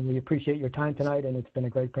helpful. And we appreciate your time tonight, and it's been a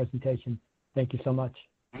great presentation. Thank you so much.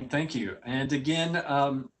 Thank you. And again,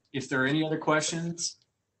 if there are any other questions,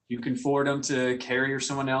 you can forward them to Carrie or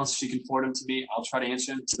someone else. She can forward them to me. I'll try to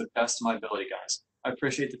answer them to the best of my ability, guys. I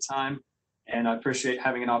appreciate the time, and I appreciate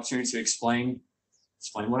having an opportunity to explain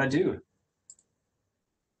what I do.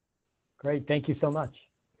 Great, thank you so much.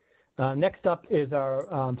 Next up is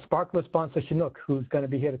our Sparkler sponsor, Chinook, who's going to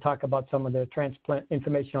be here to talk about some of the transplant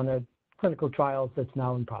information on their clinical trials that's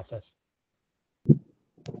now in process.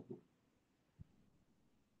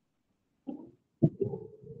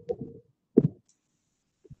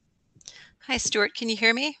 Hi, Stuart. Can you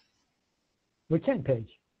hear me? We can, Paige.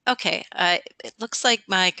 Okay. It looks like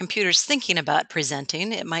my computer's thinking about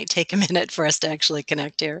presenting. It might take a minute for us to actually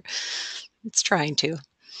connect here. It's trying to.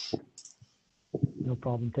 No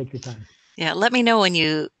problem. Take your time. Yeah, let me know when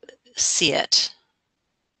you see it.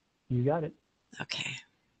 You got it. Okay.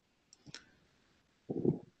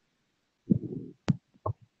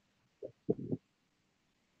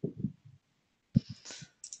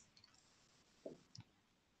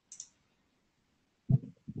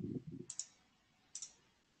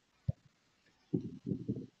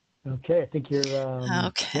 Okay, I think you're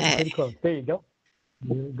okay. Pretty close. There you go.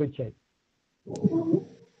 You're in good shape.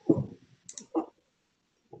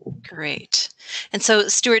 Great. And so,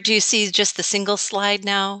 Stuart, do you see just the single slide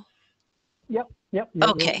now? Yep.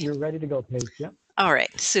 Okay. You're ready to go, Paige. Yep. All right.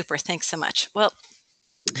 Super. Thanks so much. Well,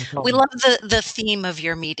 No we love the theme of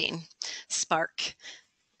your meeting, Spark.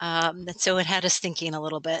 And so it had us thinking a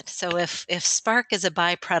little bit. So if spark is a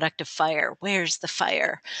byproduct of fire, where's the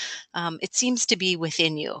fire? It seems to be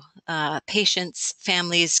within you. Patients,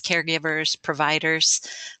 families, caregivers, providers.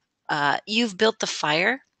 You've built the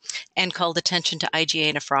fire and called attention to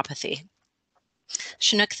IgA nephropathy.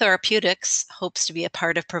 Chinook Therapeutics hopes to be a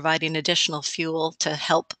part of providing additional fuel to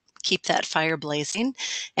help keep that fire blazing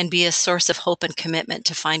and be a source of hope and commitment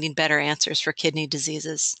to finding better answers for kidney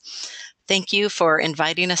diseases. Thank you for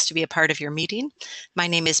inviting us to be a part of your meeting. My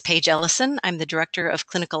name is Paige Ellison. I'm the Director of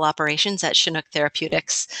Clinical Operations at Chinook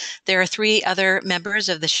Therapeutics. There are 3 other members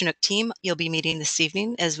of the Chinook team you'll be meeting this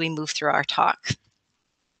evening as we move through our talk.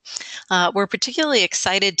 We're particularly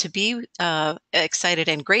excited to be excited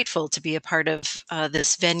and grateful to be a part of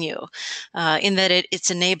this venue in that it's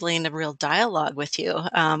enabling a real dialogue with you.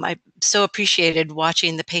 I so appreciated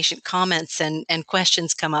watching the patient comments and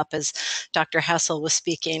questions come up as Dr. Hassel was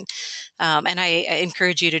speaking. And I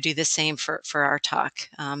encourage you to do the same for our talk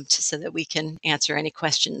so that we can answer any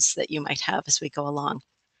questions that you might have as we go along.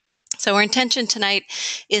 So our intention tonight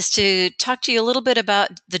is to talk to you a little bit about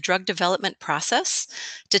the drug development process,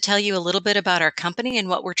 to tell you a little bit about our company and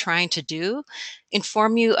what we're trying to do,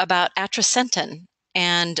 inform you about atrasentan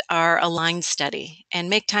and our ALIGN study, and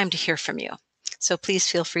make time to hear from you. So please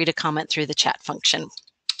feel free to comment through the chat function.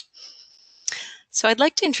 So I'd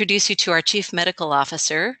like to introduce you to our Chief Medical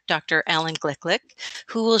Officer, Dr. Alan Glicklick,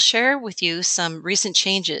 who will share with you some recent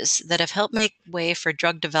changes that have helped make way for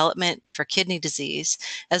drug development for kidney disease,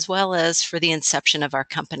 as well as for the inception of our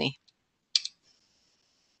company.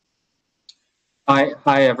 Hi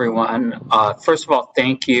everyone. First of all,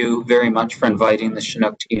 thank you very much for inviting the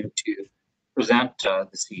Chinook team to present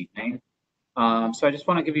this evening. So I just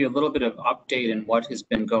want to give you a little bit of update in what has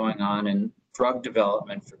been going on in drug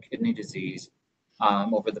development for kidney disease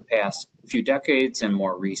over the past few decades and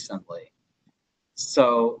more recently.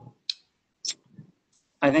 So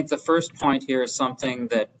I think the first point here is something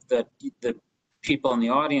that the people in the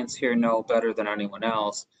audience here know better than anyone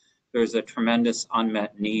else. There's a tremendous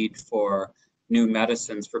unmet need for new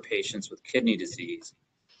medicines for patients with kidney disease.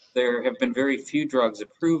 There have been very few drugs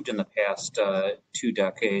approved in the past 2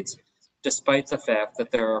 decades, despite the fact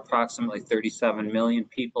that there are approximately 37 million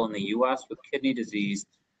people in the US with kidney disease.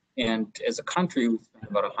 And as a country, we spend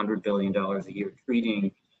about $100 billion a year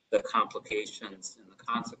treating the complications and the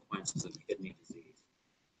consequences of kidney disease.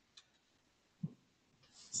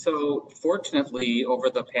 So fortunately, over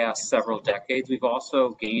the past several decades, we've also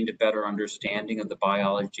gained a better understanding of the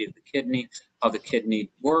biology of the kidney, how the kidney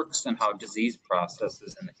works, and how disease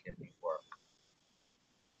processes in the kidney work.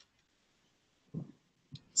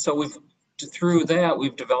 So through that,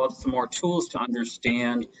 we've developed some more tools to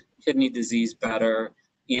understand kidney disease better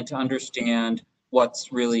and to understand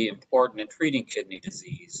what's really important in treating kidney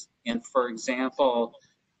disease. And for example,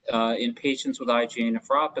 in patients with IgA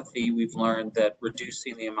nephropathy, we've learned that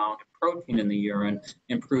reducing the amount of protein in the urine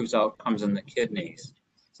improves outcomes in the kidneys.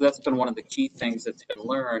 So that's been one of the key things that's been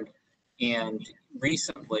learned. And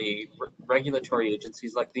recently, regulatory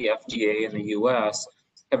agencies like the FDA in the US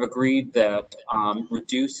have agreed that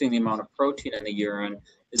reducing the amount of protein in the urine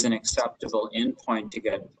is an acceptable endpoint to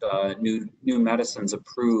get new medicines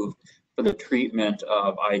approved for the treatment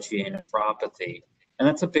of IgA nephropathy. And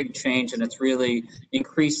that's a big change, and it's really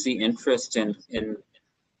increased the interest in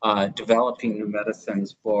developing new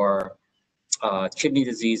medicines for kidney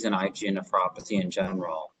disease and IgA nephropathy in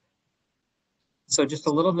general. So just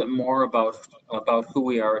a little bit more about who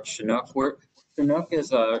we are at Chinook. Chinook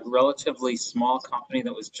is a relatively small company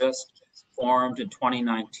that was just formed in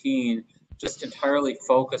 2019, just entirely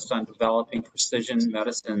focused on developing precision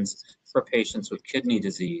medicines for patients with kidney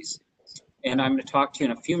disease. And I'm going to talk to you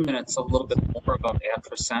in a few minutes a little bit more about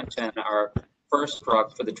atrasentan, our first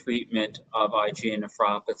drug for the treatment of IgA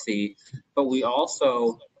nephropathy. But we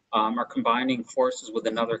also are combining forces with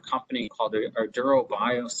another company called Arduro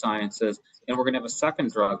Biosciences, and we're going to have a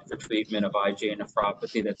second drug for treatment of IgA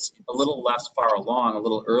nephropathy that's a little less far along, a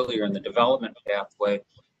little earlier in the development pathway.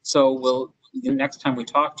 So the next time we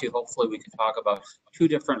talk to you, hopefully we can talk about 2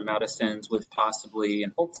 different medicines with possibly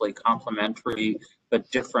and hopefully complementary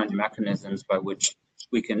but different mechanisms by which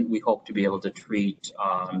we hope to be able to treat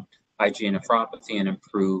IgA nephropathy and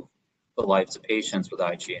improve the lives of patients with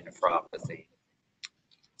IgA nephropathy.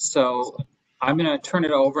 So I'm going to turn it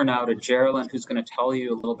over now to Geraldine, who's going to tell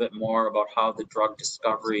you a little bit more about how the drug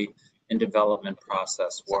discovery and development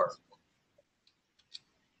process work.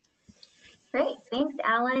 Great, thanks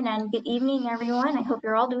Alan, and good evening everyone. I hope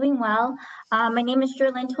you're all doing well. My name is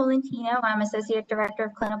Geraldine Tolentino. I'm Associate Director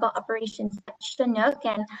of Clinical Operations at Chinook,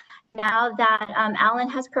 and now that Alan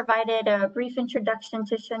has provided a brief introduction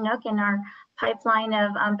to Chinook and our pipeline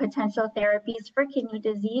of potential therapies for kidney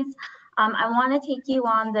disease, I want to take you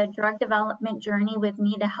on the drug development journey with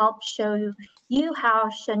me to help show you how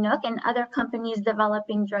Chinook and other companies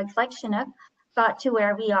developing drugs like Chinook got to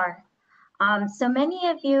where we are. So many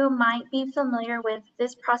of you might be familiar with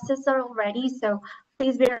this process already, so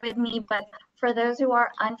please bear with me. But for those who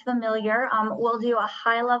are unfamiliar, we'll do a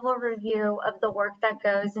high-level review of the work that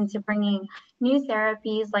goes into bringing new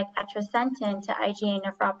therapies like atrasentan to IgA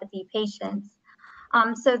nephropathy patients.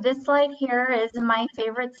 So this slide here is my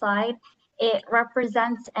favorite slide. It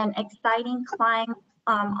represents an exciting climb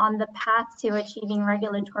on the path to achieving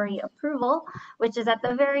regulatory approval, which is at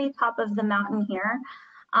the very top of the mountain here.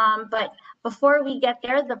 But before we get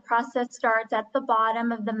there, the process starts at the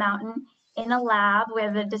bottom of the mountain in a lab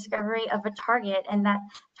with the discovery of a target, and that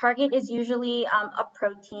target is usually a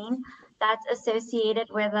protein that's associated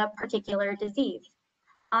with a particular disease.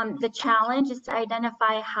 The challenge is to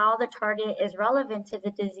identify how the target is relevant to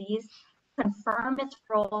the disease, confirm its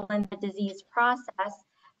role in the disease process,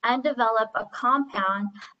 and develop a compound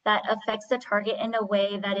that affects the target in a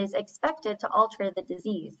way that is expected to alter the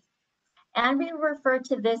disease. And we refer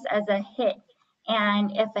to this as a hit.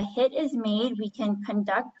 And if a hit is made, we can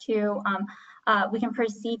conduct to we can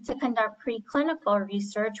proceed to conduct preclinical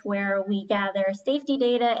research where we gather safety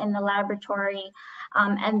data in the laboratory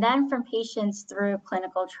and then from patients through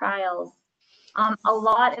clinical trials. A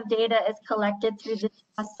lot of data is collected through this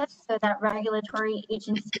process so that regulatory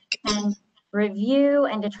agencies can review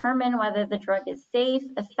and determine whether the drug is safe,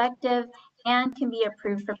 effective, and can be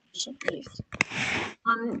approved for patient use.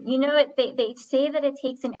 You know, they say that it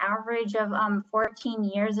takes an average of 14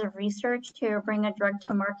 years of research to bring a drug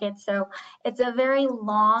to market. So it's a very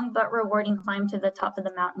long but rewarding climb to the top of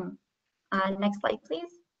the mountain. Next slide, please.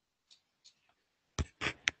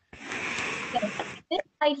 So this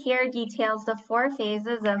slide here details the 4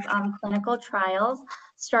 phases of clinical trials,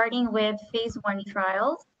 starting with phase 1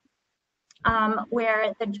 trials.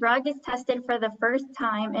 Where the drug is tested for the first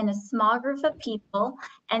time in a small group of people.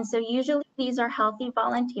 And so usually these are healthy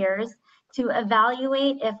volunteers to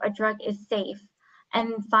evaluate if a drug is safe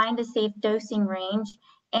and find a safe dosing range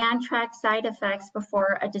and track side effects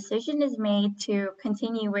before a decision is made to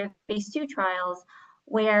continue with phase 2 trials,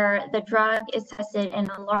 where the drug is tested in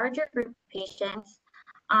a larger group of patients.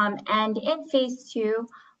 And in phase 2,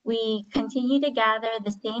 we continue to gather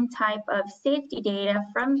the same type of safety data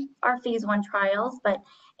from our phase 1 trials, but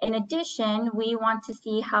in addition, we want to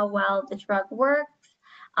see how well the drug works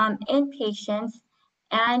in patients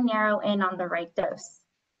and narrow in on the right dose.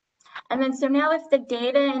 And then so now if the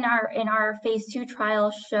data in our phase 2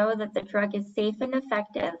 trials show that the drug is safe and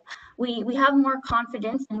effective, we have more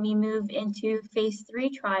confidence and we move into phase 3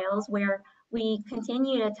 trials where we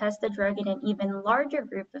continue to test the drug in an even larger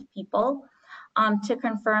group of people to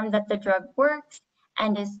confirm that the drug works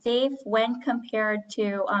and is safe when compared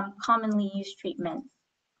to commonly used treatments.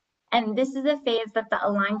 And this is the phase that the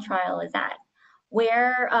ALIGN trial is at.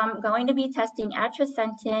 We're going to be testing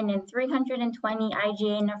atrasentan in 320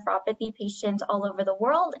 IgA nephropathy patients all over the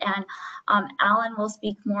world, and Alan will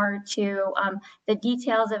speak more to the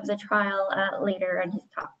details of the trial later in his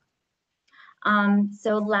talk.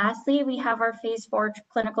 So lastly, we have our phase 4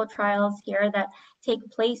 clinical trials here that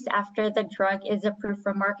take place after the drug is approved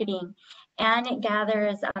for marketing. And it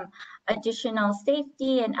gathers additional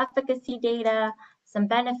safety and efficacy data, some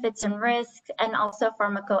benefits and risks, and also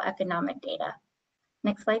pharmacoeconomic data.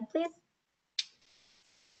 Next slide, please.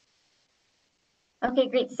 Okay,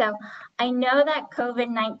 great. So I know that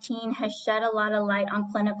COVID-19 has shed a lot of light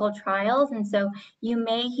on clinical trials, and so you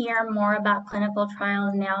may hear more about clinical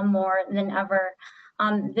trials now more than ever.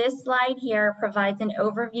 This slide here provides an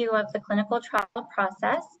overview of the clinical trial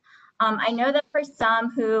process. I know that for some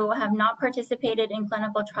who have not participated in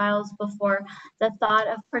clinical trials before, the thought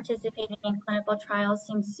of participating in clinical trials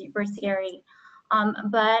seems super scary.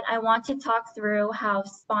 But I want to talk through how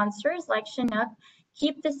sponsors like Chinook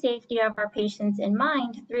keep the safety of our patients in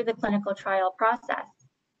mind through the clinical trial process.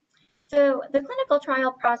 So the clinical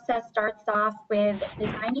trial process starts off with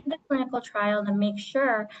designing the clinical trial to make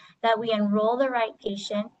sure that we enroll the right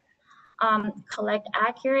patients, collect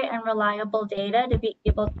accurate and reliable data to be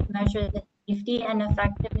able to measure the safety and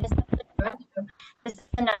effectiveness of the drug. So this is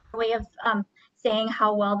another way of saying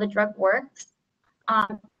how well the drug works.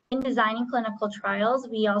 In designing clinical trials,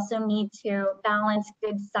 we also need to balance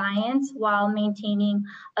good science while maintaining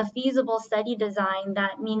a feasible study design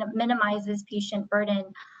that minimizes patient burden,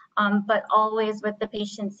 but always with the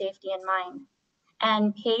patient safety in mind.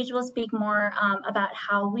 And Paige will speak more about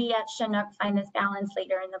how we at Chinook find this balance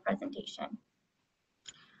later in the presentation.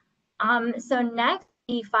 So next,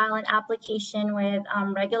 we file an application with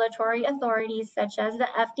regulatory authorities such as the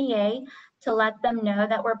FDA to let them know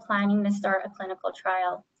that we're planning to start a clinical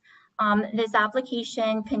trial. This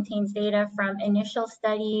application contains data from initial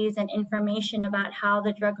studies and information about how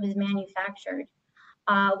the drug was manufactured.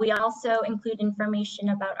 We also include information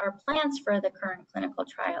about our plans for the current clinical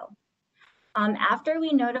trial. After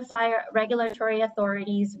we notify regulatory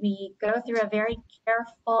authorities, we go through a very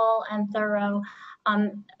careful and thorough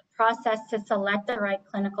process to select the right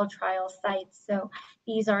clinical trial sites. So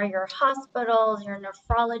these are your hospitals, your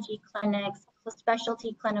nephrology clinics,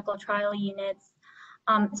 specialty clinical trial units.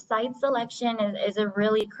 Site selection is a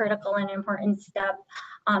really critical and important step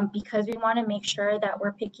because we want to make sure that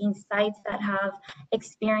we're picking sites that have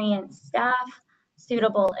experienced staff,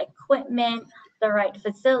 suitable equipment, the right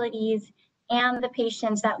facilities, and the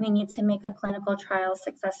patients that we need to make the clinical trial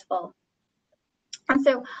successful. And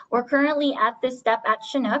so we're currently at this step at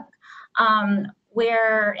Chinook.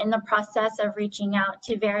 We're in the process of reaching out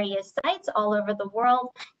to various sites all over the world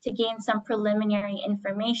to gain some preliminary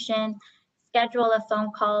information, schedule a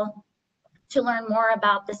phone call to learn more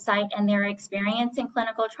about the site and their experience in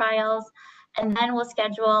clinical trials, and then we'll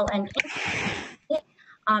schedule an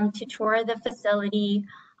to tour the facility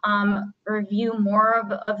review more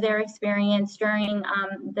of their experience during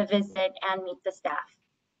the visit and meet the staff.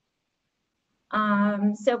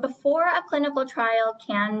 So before a clinical trial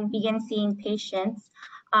can begin seeing patients,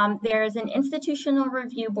 there's an institutional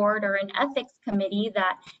review board or an ethics committee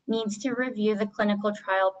that needs to review the clinical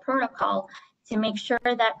trial protocol to make sure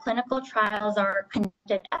that clinical trials are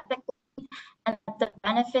conducted ethically and that the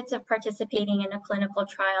benefits of participating in a clinical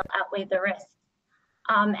trial outweigh the risks.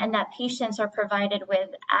 And that patients are provided with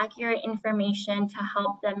accurate information to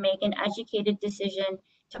help them make an educated decision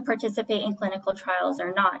to participate in clinical trials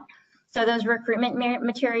or not. So those recruitment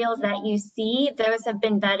materials that you see, those have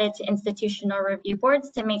been vetted to institutional review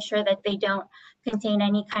boards to make sure that they don't contain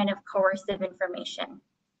any kind of coercive information.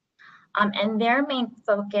 And their main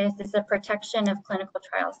focus is the protection of clinical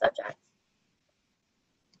trial subjects.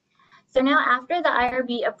 So now after the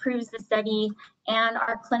IRB approves the study and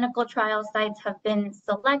our clinical trial sites have been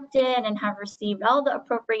selected and have received all the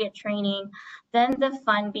appropriate training, then the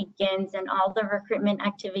fun begins and all the recruitment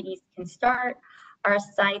activities can start. Our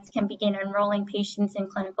sites can begin enrolling patients in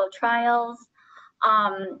clinical trials.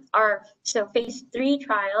 So phase 3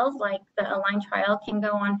 trials, like the Align trial, can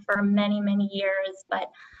go on for many, many years,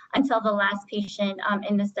 but until the last patient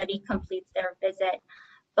in the study completes their visit.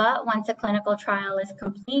 But once a clinical trial is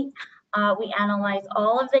complete, we analyze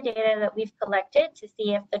all of the data that we've collected to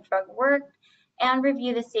see if the drug worked and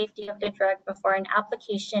review the safety of the drug before an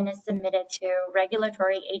application is submitted to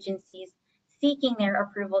regulatory agencies seeking their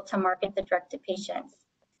approval to market the drug to patients.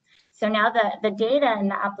 So now the data in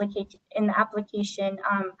the application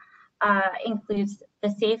includes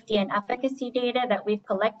the safety and efficacy data that we've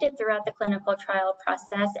collected throughout the clinical trial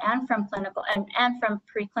process and from clinical and from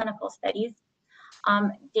preclinical studies.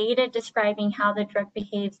 Data describing how the drug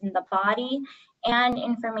behaves in the body, and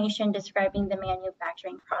information describing the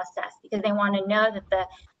manufacturing process, because they want to know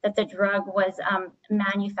that the drug was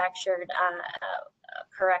manufactured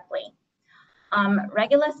correctly.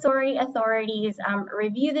 Regulatory authorities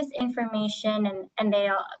review this information and they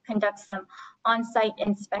conduct some on-site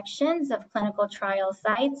inspections of clinical trial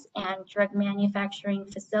sites and drug manufacturing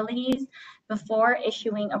facilities before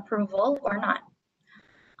issuing approval or not.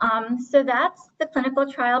 So that's the clinical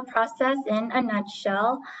trial process in a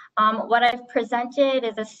nutshell. What I've presented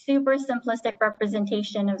is a super simplistic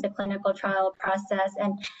representation of the clinical trial process,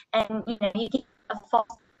 and you know, you get a false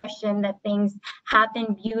impression that things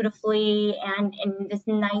happen beautifully and in this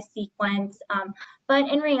nice sequence. But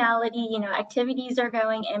in reality, you know, activities are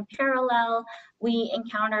going in parallel. We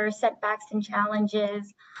encounter setbacks and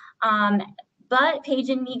challenges. But Paige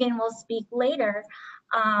and Megan will speak later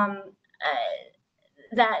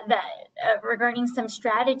regarding some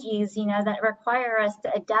strategies, you know, that require us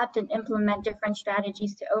to adapt and implement different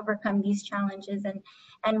strategies to overcome these challenges.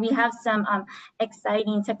 And we have some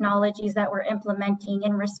exciting technologies that we're implementing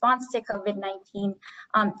in response to COVID-19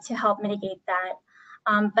 to help mitigate that.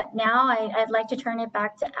 But now I'd like to turn it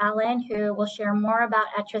back to Alan, who will share more about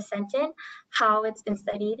atrasentan, how it's been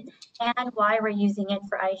studied, and why we're using it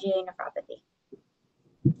for IgA nephropathy.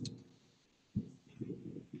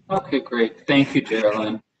 Okay, great. Thank you,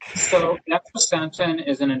 Geraldine. So atrasentan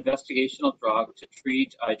is an investigational drug to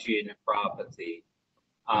treat IgA nephropathy.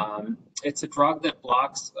 It's a drug that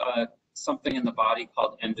blocks something in the body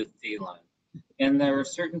called endothelin. And there are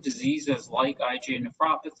certain diseases like IgA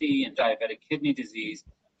nephropathy and diabetic kidney disease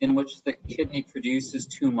in which the kidney produces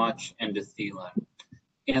too much endothelin.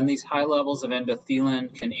 And these high levels of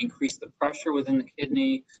endothelin can increase the pressure within the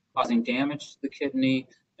kidney, causing damage to the kidney,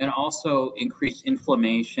 and also increase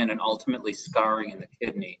inflammation and ultimately scarring in the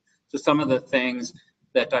kidney. So some of the things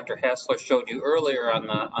that Dr. Hassler showed you earlier on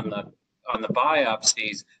the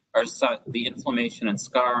biopsies are the inflammation and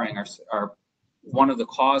scarring are one of the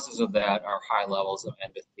causes of that are high levels of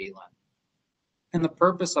endothelin. And the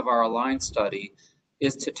purpose of our Align study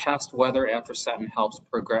is to test whether atrasentan helps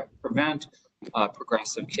prevent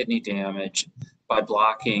progressive kidney damage by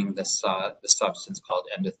blocking the substance called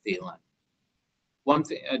endothelin. One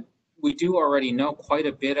thing, we do already know quite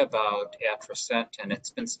a bit about atrasentan.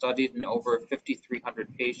 It's been studied in over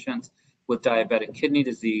 5,300 patients with diabetic kidney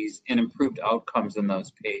disease and improved outcomes in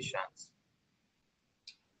those patients.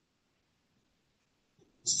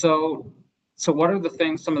 So what are the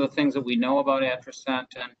things, some of the things that we know about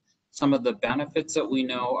atrasentan? Some of the benefits that we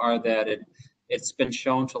know are that it's been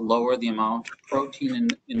shown to lower the amount of protein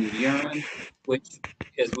in the urine, which,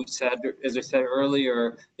 as I said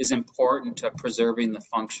earlier, is important to preserving the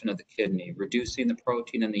function of the kidney. Reducing the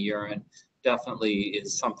protein in the urine definitely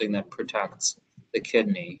is something that protects the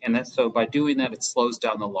kidney. And so by doing that, it slows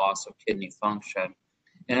down the loss of kidney function.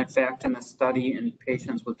 And in fact, in the study in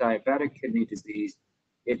patients with diabetic kidney disease,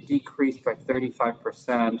 it decreased by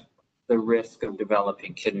 35% the risk of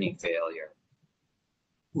developing kidney failure.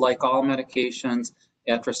 Like all medications,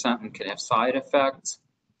 atrasentan can have side effects.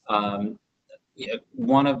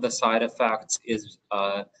 One of the side effects is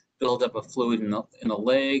buildup of fluid in the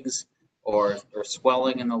legs, or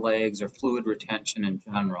swelling in the legs, or fluid retention in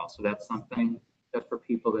general. So that's something that for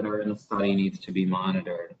people that are in the study needs to be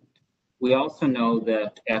monitored. We also know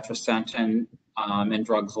that atrasentan and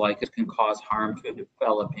drugs like it can cause harm to a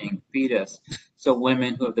developing fetus. So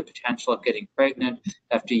women who have the potential of getting pregnant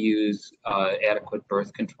have to use adequate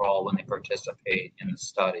birth control when they participate in the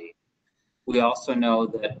study. We also know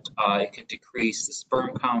that it can decrease the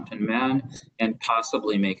sperm count in men and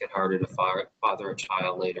possibly make it harder to father a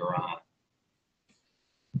child later on.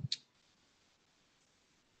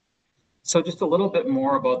 So just a little bit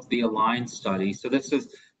more about the ALIGN study. So this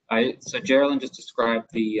is, so Geraldine just described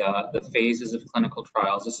the phases of clinical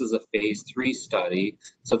trials. This is a phase 3 study.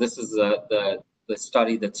 So this is the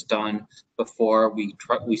study that's done before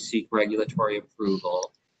we seek regulatory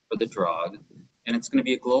approval for the drug. And it's going to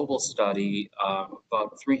be a global study of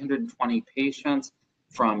about 320 patients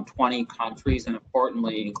from 20 countries, and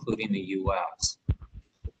importantly, including the US.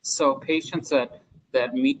 So patients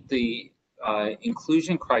that meet the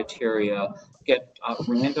inclusion criteria get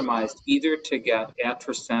randomized either to get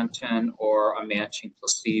atrasentan or a matching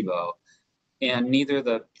placebo. And neither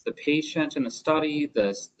the patient in the study,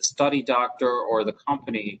 the study doctor, or the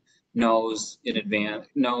company knows in advance,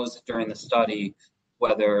 knows during the study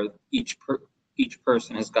whether each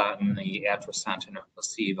person has gotten the atrasentan or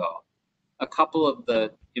placebo. A couple of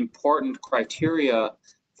the important criteria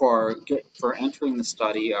for entering the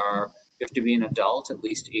study are you have to be an adult, at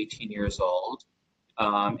least 18 years old,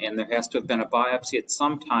 and there has to have been a biopsy at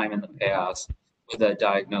some time in the past with a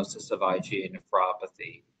diagnosis of IgA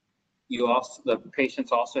nephropathy. The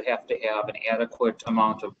patients also have to have an adequate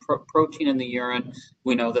amount of protein in the urine.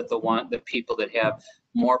 We know that the people that have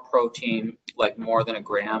more protein, like more than a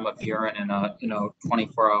gram of urine in a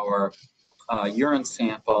 24-hour urine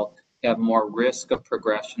sample, have more risk of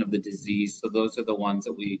progression of the disease. So those are the ones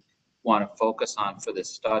that we want to focus on for this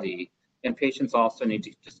study. And patients also need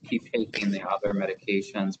to just keep taking the other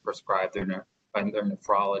medications prescribed by their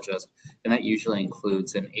nephrologist, and that usually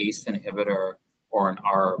includes an ACE inhibitor or an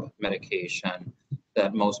ARB medication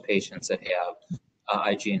that most patients that have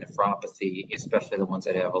IgA nephropathy, especially the ones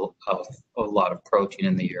that have a lot of protein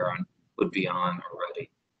in the urine, would be on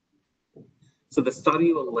already. So the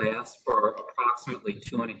study will last for approximately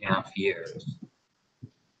 2.5 years.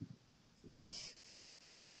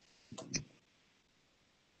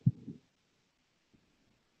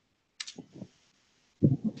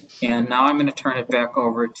 And now I'm going to turn it back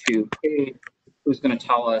over to Kate, who's going to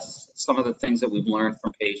tell us some of the things that we've learned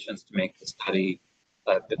from patients to make the study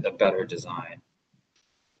a better design.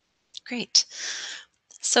 Great.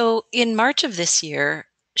 So in March of this year,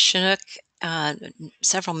 Chinook,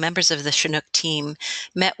 several members of the Chinook team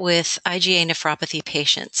met with IgA nephropathy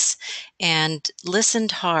patients and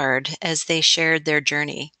listened hard as they shared their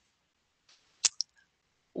journey.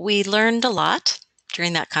 We learned a lot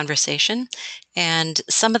during that conversation, and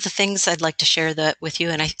some of the things I'd like to share with you,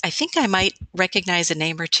 and I think I might recognize a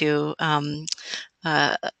name or two. Some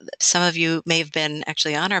of you may have been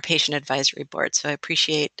actually on our patient advisory board, so I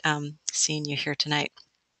appreciate seeing you here tonight.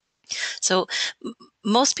 So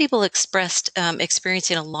most people expressed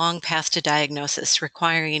experiencing a long path to diagnosis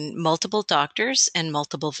requiring multiple doctors and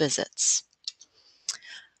multiple visits.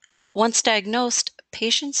 Once diagnosed,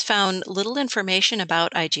 patients found little information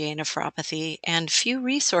about IgA nephropathy and few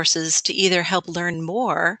resources to either help learn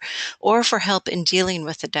more or for help in dealing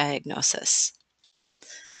with the diagnosis.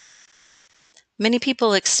 Many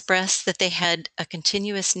people expressed that they had a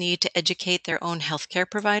continuous need to educate their own healthcare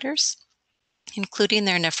providers, including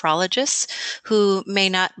their nephrologists, who may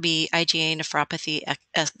not be IgA nephropathy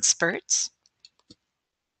experts.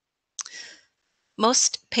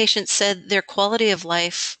 Most patients said their quality of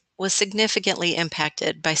life was significantly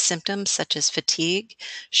impacted by symptoms such as fatigue,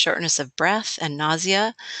 shortness of breath, and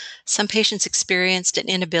nausea. Some patients experienced an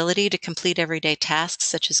inability to complete everyday tasks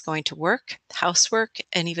such as going to work, housework,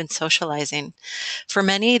 and even socializing. For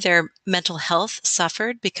many, their mental health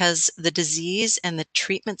suffered because the disease and the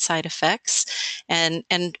treatment side effects and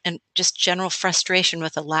just general frustration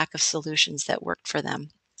with a lack of solutions that worked for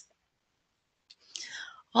them.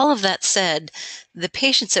 All of that said, the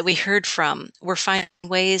patients that we heard from were finding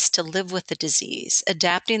ways to live with the disease,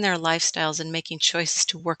 adapting their lifestyles and making choices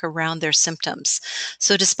to work around their symptoms.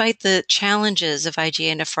 So despite the challenges of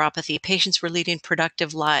IgA nephropathy, patients were leading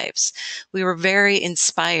productive lives. We were very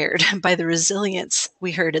inspired by the resilience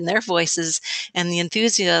we heard in their voices and the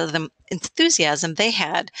enthusiasm they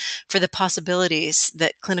had for the possibilities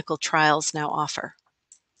that clinical trials now offer.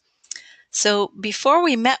 So before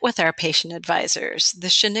we met with our patient advisors, the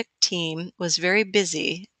Chinook team was very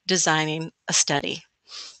busy designing a study.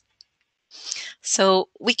 So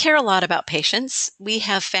we care a lot about patients. We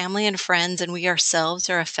have family and friends, and we ourselves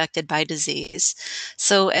are affected by disease.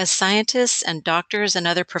 So as scientists and doctors and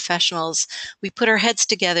other professionals, we put our heads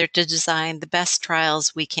together to design the best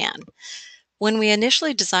trials we can. When we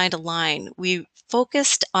initially designed Align, we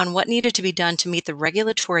focused on what needed to be done to meet the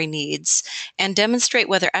regulatory needs and demonstrate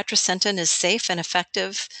whether atrasentan is safe and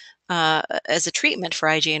effective as a treatment for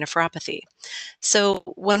IgA nephropathy. So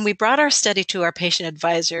when we brought our study to our patient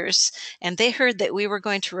advisors and they heard that we were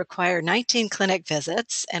going to require 19 clinic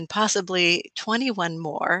visits and possibly 21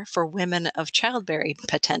 more for women of childbearing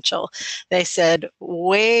potential, they said,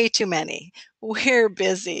 way too many. We're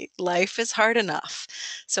busy. Life is hard enough.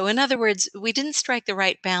 So in other words, we didn't strike the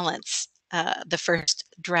right balance the first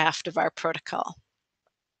draft of our protocol.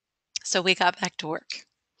 So we got back to work.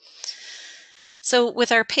 So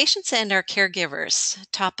with our patients and our caregivers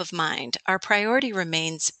top of mind, our priority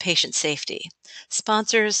remains patient safety.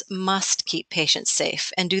 Sponsors must keep patients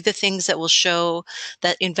safe and do the things that will show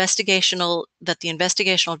that the investigational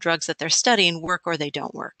drugs that they're studying work or they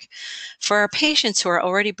don't work. For our patients who are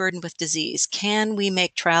already burdened with disease, can we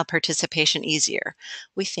make trial participation easier?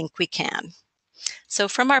 We think we can. So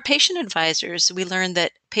from our patient advisors, we learned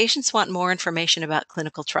that patients want more information about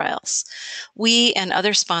clinical trials. We and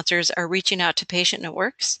other sponsors are reaching out to patient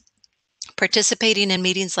networks, participating in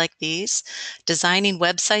meetings like these, designing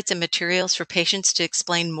websites and materials for patients to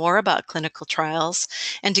explain more about clinical trials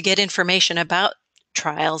and to get information about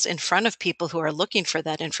trials in front of people who are looking for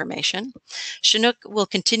that information. Chinook will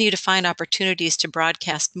continue to find opportunities to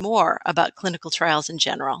broadcast more about clinical trials in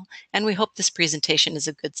general, and we hope this presentation is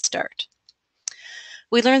a good start.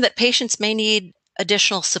 We learned that patients may need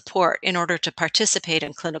additional support in order to participate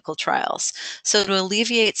in clinical trials. So to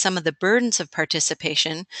alleviate some of the burdens of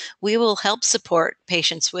participation, we will help support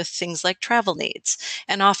patients with things like travel needs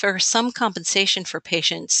and offer some compensation for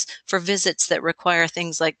patients for visits that require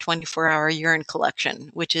things like 24-hour urine collection,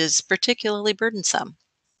 which is particularly burdensome.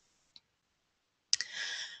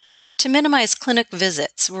 To minimize clinic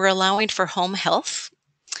visits, we're allowing for home health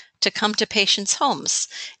to come to patients' homes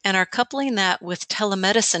and are coupling that with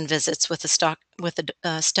telemedicine visits with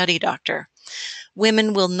a study doctor.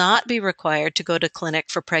 Women will not be required to go to clinic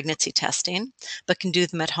for pregnancy testing, but can do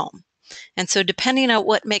them at home. And so depending on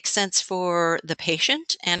what makes sense for the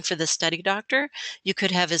patient and for the study doctor, you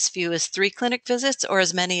could have as few as 3 clinic visits or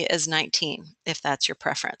as many as 19, if that's your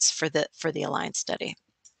preference for the Align study.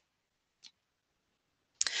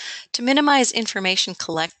 To minimize information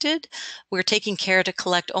collected, we're taking care to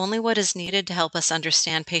collect only what is needed to help us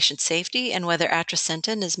understand patient safety and whether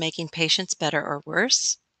atrasentan is making patients better or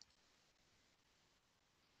worse.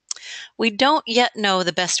 We don't yet know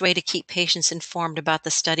the best way to keep patients informed about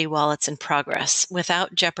the study while it's in progress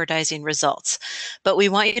without jeopardizing results, but we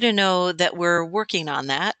want you to know that we're working on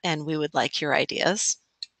that and we would like your ideas.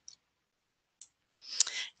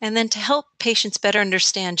 And then to help patients better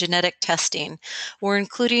understand genetic testing, we're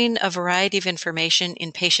including a variety of information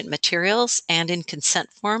in patient materials and in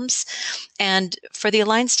consent forms. And for the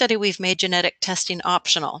Align study, we've made genetic testing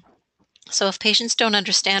optional. So if patients don't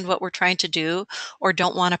understand what we're trying to do or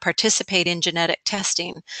don't want to participate in genetic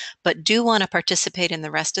testing, but do want to participate in the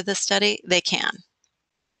rest of the study, they can.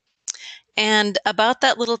 And about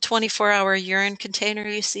that little 24-hour urine container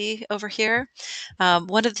you see over here,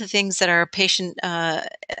 one of the things that our patient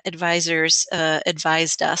advisors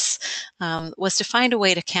advised us was to find a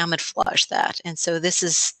way to camouflage that. And so this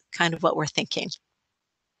is kind of what we're thinking.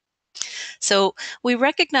 So we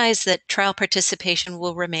recognize that trial participation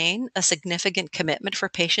will remain a significant commitment for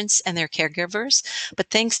patients and their caregivers, but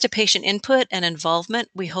thanks to patient input and involvement,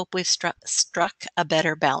 we hope we've struck a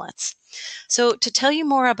better balance. So to tell you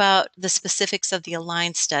more about the specifics of the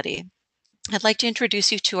Align study, I'd like to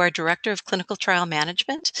introduce you to our Director of Clinical Trial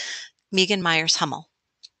Management, Megan Myers-Hummel.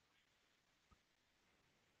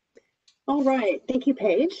 All right, thank you,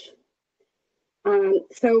 Paige. And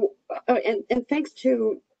thanks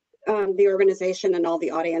to the organization and all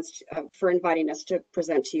the audience for inviting us to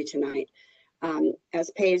present to you tonight.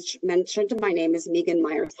 As Paige mentioned, my name is Megan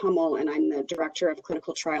Myers-Hummel, and I'm the Director of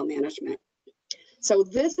Clinical Trial Management. So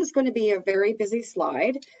this is going to be a very busy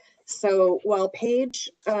slide. So while Paige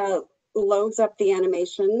loads up the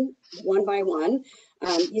animation one by one,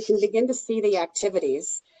 you can begin to see the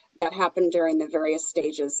activities that happen during the various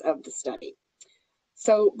stages of the study.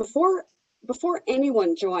 So before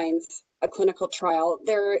anyone joins a clinical trial,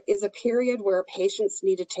 there is a period where patients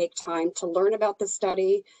need to take time to learn about the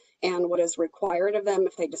study and what is required of them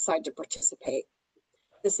if they decide to participate.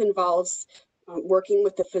 This involves working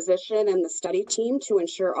with the physician and the study team to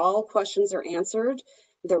ensure all questions are answered,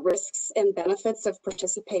 the risks and benefits of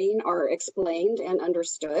participating are explained and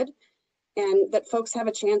understood, and that folks have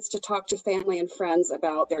a chance to talk to family and friends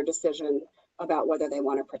about their decision about whether they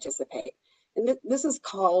want to participate. And this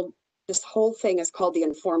whole thing is called the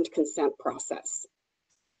informed consent process.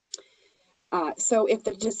 So if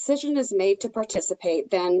the decision is made to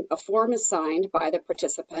participate, then a form is signed by the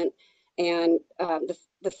participant, and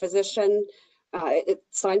the physician, it's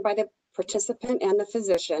signed by the participant and the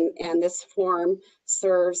physician, and this form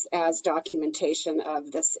serves as documentation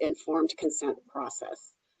of this informed consent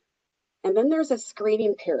process. And then there's a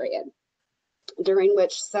screening period during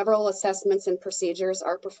which several assessments and procedures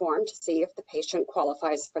are performed to see if the patient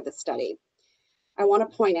qualifies for the study. I want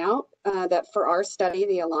to point out that for our study,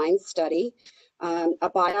 the ALIGN study, a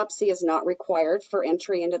biopsy is not required for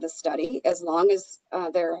entry into the study as long as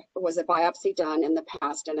there was a biopsy done in the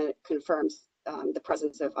past and it confirms the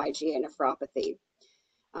presence of IgA nephropathy.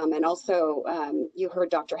 And also, you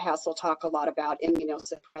heard Dr. Hassel talk a lot about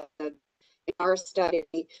immunosuppressive. In our study,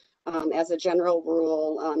 as a general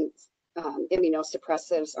rule,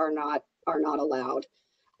 immunosuppressives are not allowed.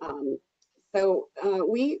 So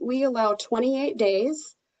we allow 28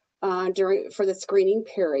 days for the screening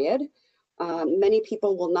period. Many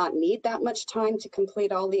people will not need that much time to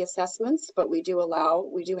complete all the assessments, but we do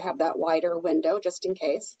have that wider window just in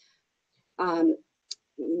case.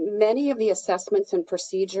 Many of the assessments and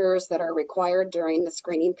procedures that are required during the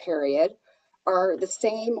screening period are the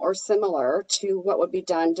same or similar to what would be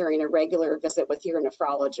done during a regular visit with your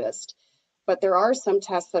nephrologist. But there are some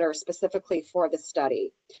tests that are specifically for the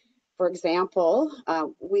study. For example,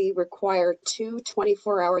 we require 2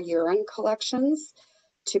 24-hour urine collections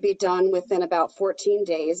to be done within about 14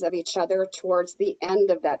 days of each other towards the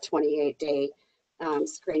end of that 28-day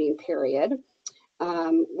screening period.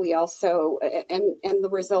 We also, and the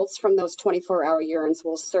results from those 24-hour urines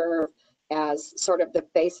will serve as sort of the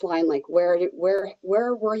baseline, like where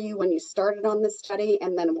were you when you started on the study,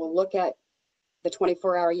 and then we'll look at the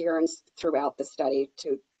 24-hour urines throughout the study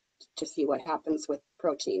to see what happens with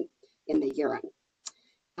protein in the urine.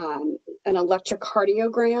 An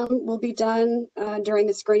electrocardiogram will be done during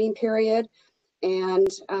the screening period, and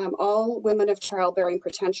all women of childbearing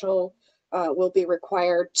potential will be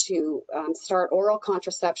required to start oral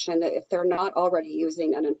contraception if they're not already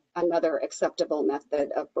using another acceptable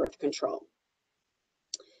method of birth control.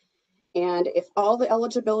 And if all the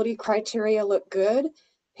eligibility criteria look good,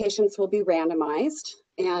 patients will be randomized.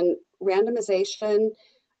 And randomization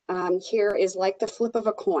here is like the flip of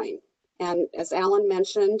a coin. And as Alan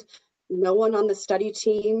mentioned, no one on the study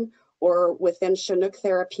team or within Chinook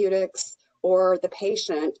Therapeutics or the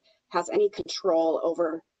patient has any control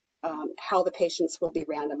over how the patients will be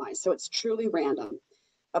randomized. So it's truly random.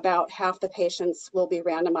 About half the patients will be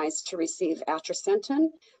randomized to receive atrasentan,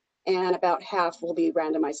 and about half will be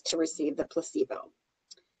randomized to receive the placebo.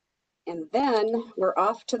 And then we're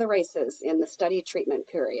off to the races in the study treatment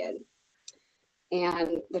period.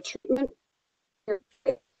 And the treatment period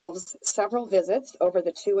involves several visits over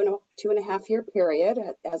the two and a half year period,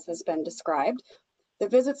 as has been described. The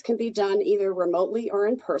visits can be done either remotely or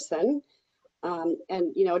in person.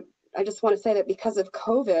 And, you know, I just want to say that because of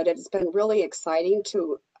COVID, it's been really exciting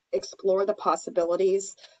to explore the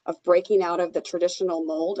possibilities of breaking out of the traditional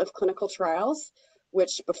mold of clinical trials,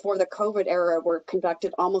 which before the COVID era were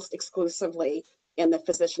conducted almost exclusively in the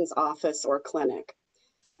physician's office or clinic.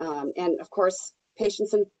 And of course,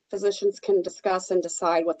 patients and physicians can discuss and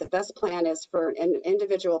decide what the best plan is for an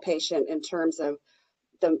individual patient in terms of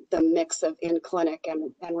the mix of in-clinic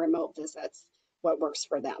and remote visits, what works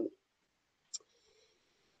for them.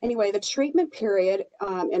 Anyway, the treatment period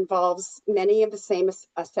involves many of the same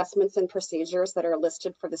assessments and procedures that are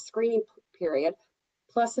listed for the screening period,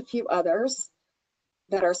 plus a few others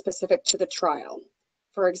that are specific to the trial.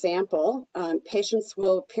 For example, patients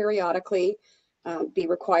will periodically be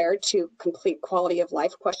required to complete quality of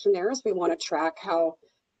life questionnaires. We want to track how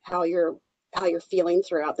you're feeling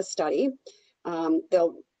throughout the study.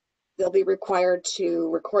 They'll be required to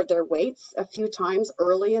record their weights a few times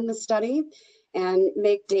early in the study and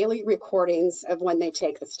make daily recordings of when they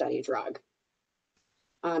take the study drug.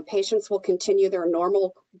 Patients will continue their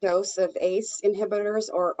normal dose of ACE inhibitors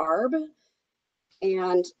or ARB.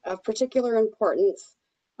 And of particular importance,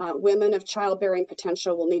 women of childbearing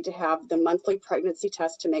potential will need to have the monthly pregnancy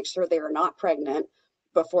test to make sure they are not pregnant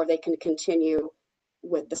before they can continue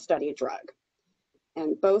with the study drug.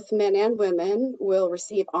 And both men and women will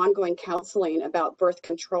receive ongoing counseling about birth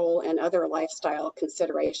control and other lifestyle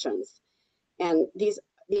considerations. And these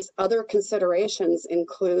other considerations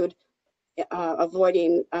include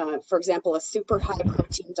avoiding, for example, a super high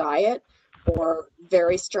protein diet or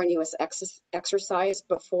very strenuous exercise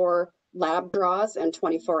before lab draws and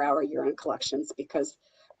 24-hour urine collections, because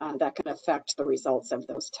that can affect the results of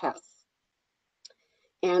those tests.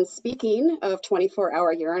 And speaking of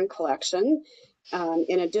 24-hour urine collection,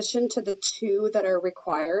 in addition to the 2 that are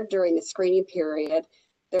required during the screening period,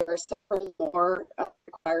 there are several more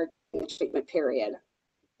required in the treatment period.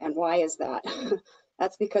 And why is that?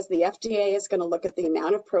 That's because the FDA is going to look at the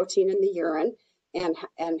amount of protein in the urine and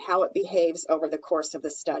how it behaves over the course of the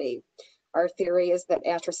study. Our theory is that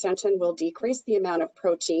atrasentan will decrease the amount of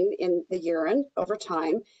protein in the urine over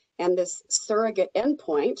time, and this surrogate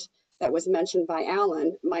endpoint that was mentioned by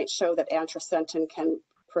Alan might show that atrasentan can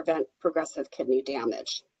prevent progressive kidney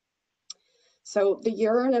damage. So the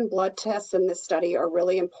urine and blood tests in this study are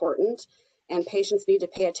really important, and patients need to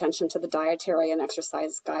pay attention to the dietary and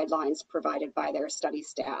exercise guidelines provided by their study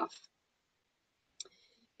staff.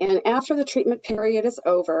 And after the treatment period is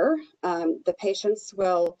over, the patients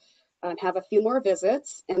will have a few more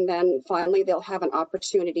visits, and then finally they'll have an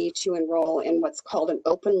opportunity to enroll in what's called an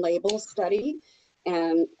open label study.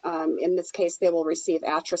 And in this case, they will receive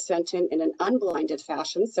atrasentan in an unblinded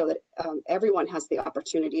fashion so that everyone has the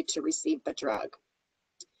opportunity to receive the drug.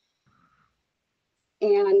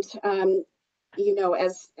 And you know,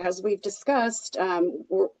 as we've discussed,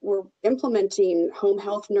 we're implementing home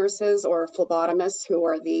health nurses or phlebotomists who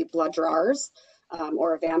are the blood drawers,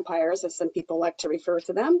 or vampires, as some people like to refer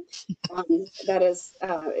to them. That is,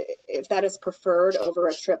 if that is preferred over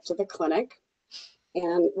a trip to the clinic.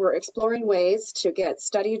 And we're exploring ways to get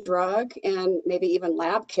study drug and maybe even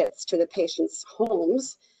lab kits to the patient's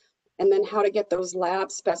homes, and then how to get those lab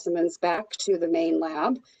specimens back to the main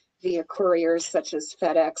lab via couriers such as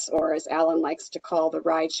FedEx, or as Alan likes to call the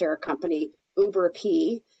rideshare company, Uber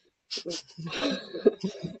P.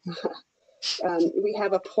 We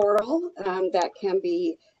have a portal that can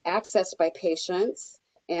be accessed by patients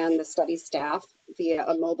and the study staff via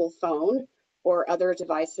a mobile phone or other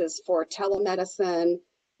devices for telemedicine,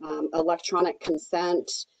 electronic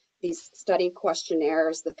consent, these study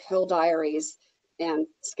questionnaires, the pill diaries, and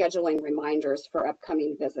scheduling reminders for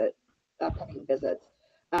upcoming visits.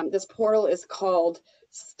 This portal is called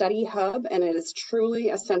Study Hub, and it is truly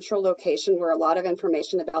a central location where a lot of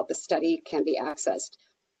information about the study can be accessed.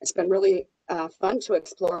 It's been really fun to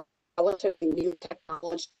explore relatively new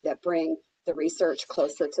technology that bring the research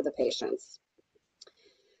closer to the patients.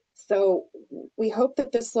 So we hope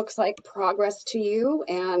that this looks like progress to you,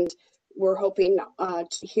 and we're hoping to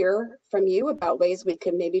hear from you about ways we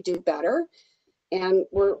can maybe do better. And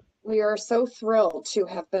we are so thrilled to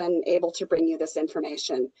have been able to bring you this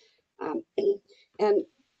information. And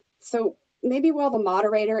so maybe while the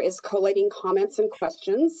moderator is collating comments and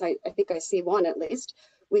questions, I think I see one at least,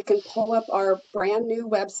 we can pull up our brand new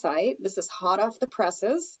website. This is hot off the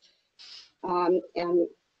presses. And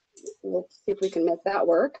we'll see if we can make that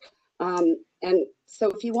work. And so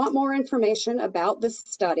if you want more information about this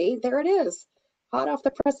study, there it is, hot off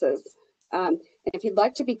the presses. And if you'd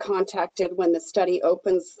like to be contacted when the study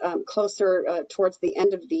opens closer towards the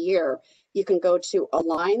end of the year, you can go to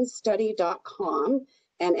alignstudy.com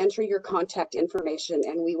and enter your contact information,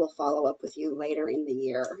 and we will follow up with you later in the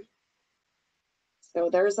year. So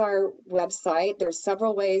there's our website. There's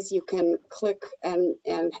several ways you can click and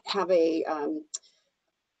have a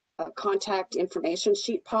contact information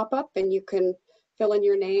sheet pop up, and you can fill in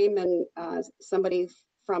your name, and somebody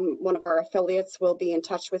from one of our affiliates will be in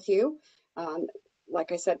touch with you.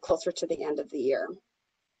 Like I said, closer to the end of the year.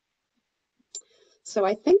 So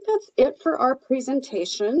I think that's it for our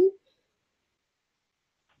presentation.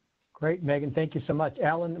 Great, Megan, thank you so much.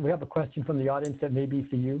 Alan, we have a question from the audience that may be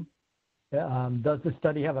for you. Does the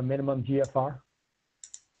study have a minimum GFR?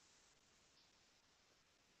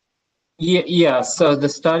 Yeah, so the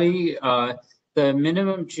study, the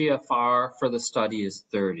minimum GFR for the study is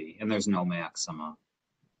 30, and there's no maximum.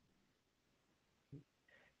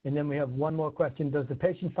 And then we have one more question. Does the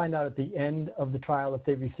patient find out at the end of the trial if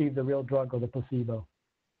they received the real drug or the placebo?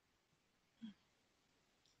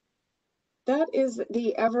 That is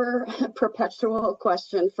the ever perpetual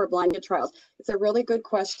question for blinded trials. It's a really good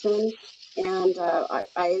question. And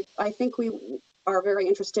I think we are very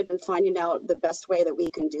interested in finding out the best way that we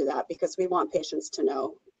can do that, because we want patients to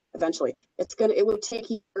know eventually. It will take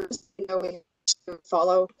years, we have to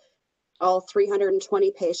follow all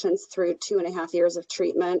 320 patients through 2.5 years of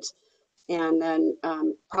treatment, and then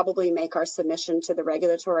probably make our submission to the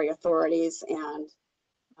regulatory authorities and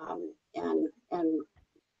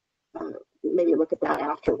maybe look at that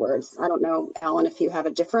afterwards. I don't know, Alan, if you have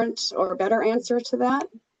a different or a better answer to that.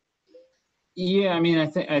 Yeah, I mean,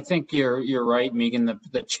 I think you're right, Megan.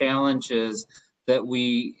 The challenge is that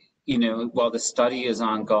we, while the study is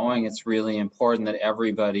ongoing, it's really important that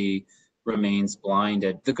everybody remains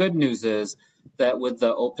blinded. The good news is that with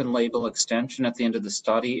the open label extension at the end of the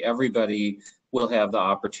study, everybody will have the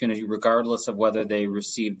opportunity, regardless of whether they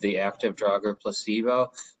received the active drug or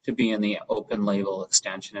placebo, to be in the open label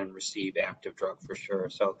extension and receive active drug for sure.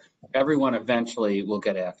 So everyone eventually will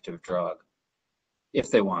get active drug if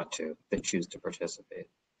they want to, if they choose to participate.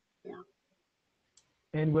 Yeah.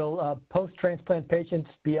 And will post-transplant patients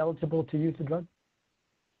be eligible to use the drug?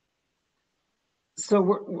 So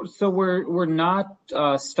we're not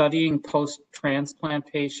studying post-transplant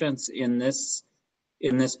patients in this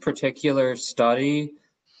particular study.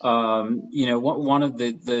 One of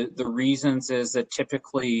the reasons is that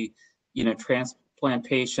typically, transplant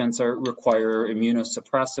patients require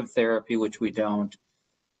immunosuppressive therapy, which we don't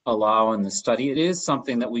allow in the study. It is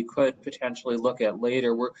something that we could potentially look at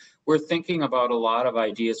later. We're thinking about a lot of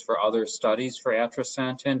ideas for other studies for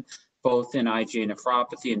atrasentan, both in IgA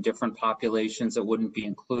nephropathy and different populations that wouldn't be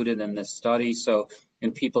included in this study. So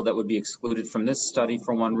in people that would be excluded from this study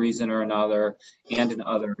for one reason or another, and in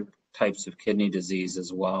other types of kidney disease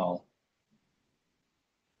as well.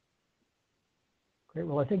 Great.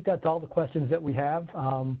 Well, I think that's all the questions that we have.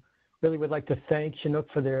 Really would like to thank Chinook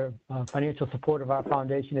for their financial support of our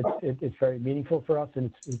foundation. It's very meaningful for us,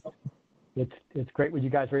 and it's great what you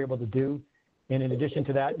guys are able to do. And in addition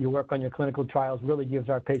to that, your work on your clinical trials really gives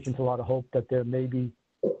our patients a lot of hope that there may be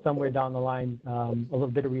somewhere down the line a little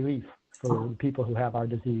bit of relief for people who have our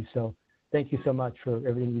disease. So thank you so much for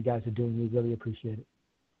everything you guys are doing. We really appreciate it.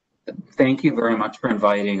 Thank you very much for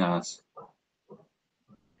inviting us.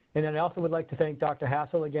 And then I also would like to thank Dr.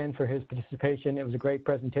 Hassel again for his participation. It was a great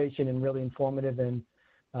presentation and really informative. And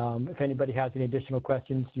if anybody has any additional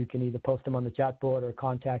questions, you can either post them on the chat board or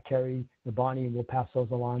contact Kerry or Bonnie, and we'll pass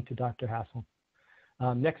those along to Dr. Hassel.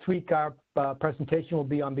 Next week, our presentation will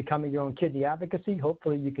be on becoming your own kidney advocacy.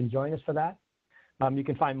 Hopefully you can join us for that. You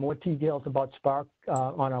can find more details about Spark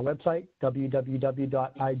on our website,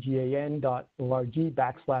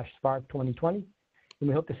 www.igan.org/Spark2020. And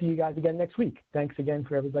we hope to see you guys again next week. Thanks again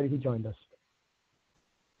for everybody who joined us.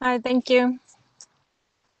 Hi, thank you.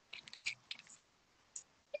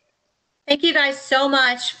 Thank you guys so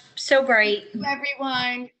much. So great. Thank you,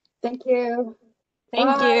 everyone. Thank you. Thank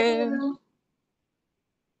Bye. you.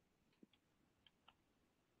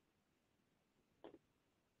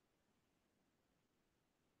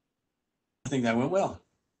 I think that went well.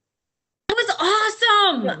 That was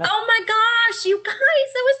awesome. Yeah, Oh my gosh, you guys,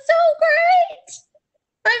 that was so great.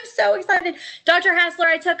 I'm so excited. Dr. Hassler,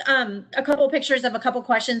 I took a couple pictures of a couple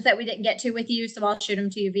questions that we didn't get to with you, so I'll shoot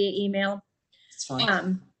them to you via email. It's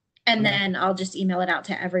fine. And then I'll just email it out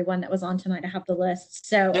to everyone that was on tonight. I have the list.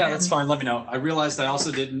 So Yeah, that's fine. Let me know. I realized I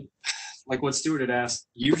also didn't, like what Stuart had asked,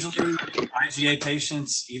 usually IgA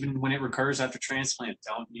patients, even when it recurs after transplant,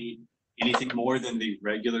 don't need anything more than the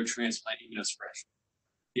regular transplant immunosuppression.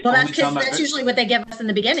 Well, that's usually what they give us in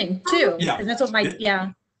the beginning too. Yeah. Because that's what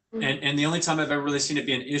And the only time I've ever really seen it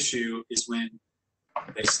be an issue is when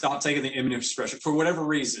they stop taking the immunosuppression for whatever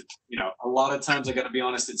reason. A lot of times I got to be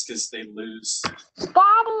honest, it's because they lose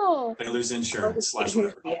insurance /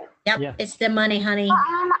 whatever. Yep, Yeah. It's the money, honey.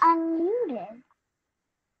 I'm unmuted.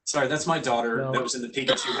 Sorry, that's my daughter that was in the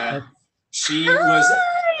Pikachu hat. She was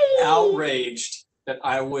outraged that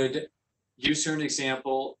I would use her an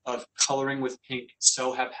example of coloring with pink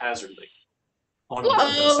so haphazardly on a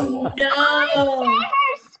blood vessel wall. No.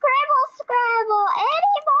 Scribble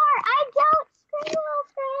anymore. I don't scribble.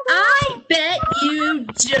 I bet you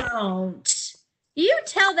don't. You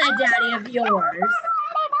tell that daddy of yours.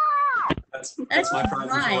 That's my pride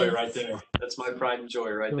and joy right there. That's my pride and joy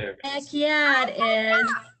right there. Heck yeah, it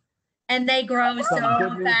is. And they grow so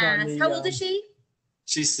good news on fast. the, How old is she?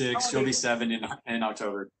 She's 6. She'll be 7 in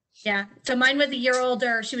October. Yeah. So mine was a year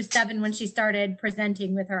older. She was 7 when she started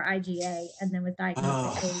presenting with her IgA, and then was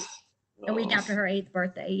diagnosed at 8. A week after her 8th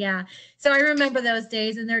birthday. Yeah. So I remember those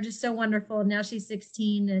days, and they're just so wonderful. Now she's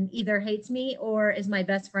 16 and either hates me or is my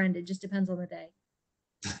best friend. It just depends on the day.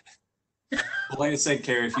 Well, like I said,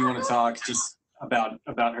 Carrie, if you want to talk just about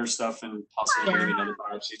her stuff and possibly maybe another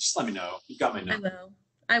biopsy, just let me know. You got my number.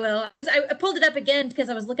 I will. I pulled it up again because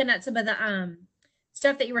I was looking at some of the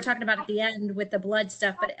stuff that you were talking about at the end with the blood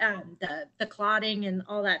stuff, but the clotting and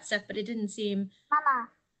all that stuff, but it didn't seem. Mama.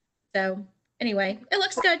 So anyway, it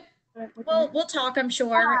looks good. We'll talk, I'm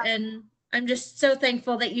sure, and I'm just so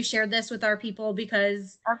thankful that you shared this with our people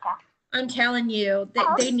because Okay. I'm telling you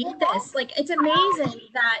that they need this. Like, it's amazing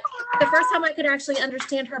that the first time I could actually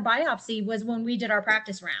understand her biopsy was when we did our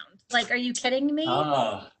practice round. Like, are you kidding me?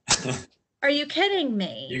 Are you kidding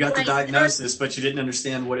me? You got the Like, diagnosis, but you didn't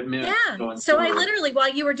understand what it meant. yeah. going So I forward. literally, while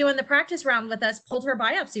you were doing the practice round with us, pulled her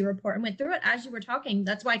biopsy report and went through it as you were talking.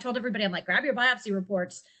 That's why I told everybody, I'm like, grab your biopsy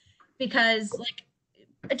reports because like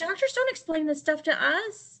doctors don't explain this stuff to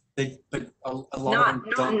us. But a lot of Not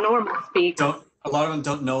them don't, normal speak. a lot of them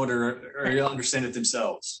don't know it or understand it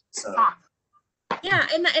themselves. So Yeah,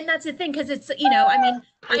 and that's the thing, because it's, you know, I mean,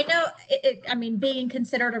 I know, I mean, being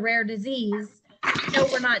considered a rare disease, I know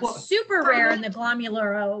we're not super rare in the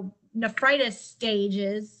glomerulonephritis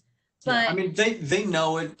stages, but I mean, they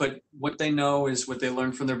know it, but what they know is what they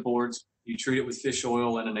learned from their boards. You treat it with fish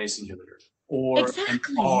oil and an ACE inhibitor, or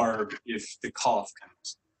Exactly. an ARB if the cough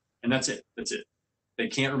comes, and that's it. That's it. They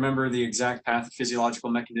can't remember the exact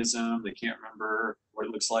pathophysiological mechanism. They can't remember what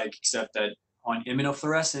it looks like, except that on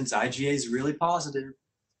immunofluorescence, IgA is really positive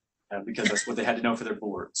because that's what they had to know for their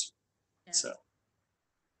boards. Yeah. So.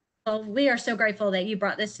 Well, we are so grateful that you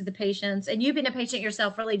brought this to the patients, and you being a patient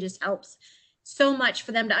yourself really just helps so much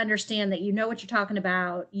for them to understand that you know what you're talking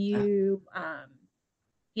about. You,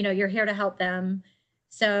 you know, you're here to help them.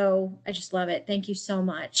 So I just love it. Thank you so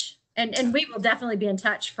much. And we will definitely be in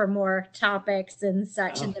touch for more topics and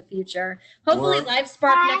such in the future. Hopefully, Live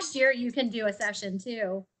Spark next year, you can do a session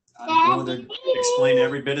too. I'm going to explain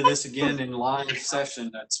every bit of this again in live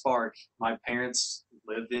session at Spark. My parents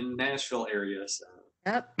live in Nashville area, so.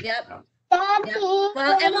 Yep. Yeah.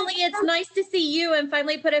 Well, Emily, it's nice to see you and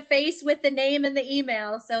finally put a face with the name and the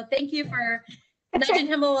email. So thank you for nudging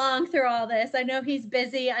him along through all this. I know he's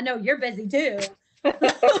busy. I know you're busy too.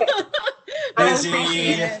 Busy,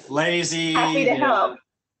 lazy. Happy to help.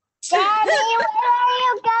 Daddy, where are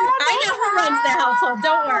you going? I know who runs the household.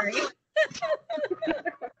 Don't worry.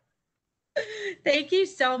 Thank you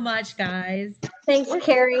so much, guys. Thanks,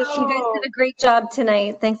 Carrie. You guys did a great job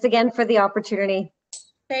tonight. Thanks again for the opportunity.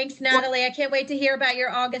 Thanks, Natalie. I can't wait to hear about your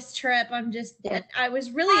August trip. I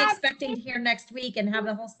was really expecting to hear next week and have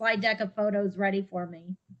the whole slide deck of photos ready for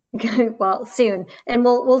me. Well, soon. And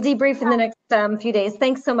we'll debrief in the next few days.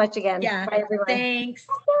 Thanks so much again. Yeah. Bye, everyone. Thanks.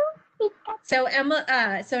 So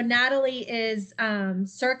so Natalie is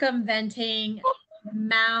circumventing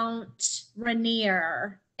Mount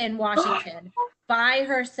Rainier in Washington by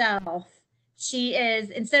herself. She is,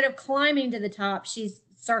 instead of climbing to the top, she's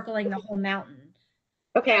circling the whole mountain.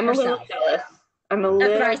 Okay, I'm a little jealous. That's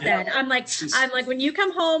what I said. I'm like, when you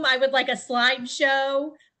come home, I would like a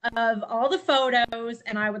slideshow of all the photos,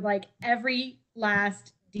 and I would like every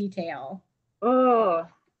last detail. Oh,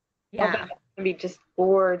 Yeah, that's gonna be just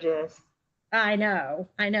gorgeous. I know.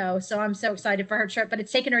 So I'm so excited for her trip, but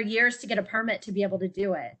it's taken her years to get a permit to be able to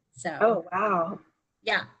do it. So, Oh, wow.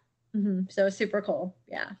 yeah. So it's super cool.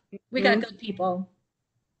 Yeah, we got good people.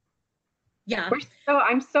 Yeah,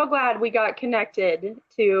 I'm so glad we got connected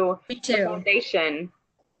to me the too. foundation.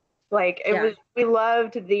 Like we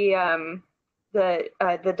loved the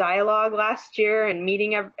dialogue last year and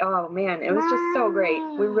meeting. Oh man, it was just so great.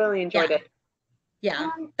 We really enjoyed it. Yeah,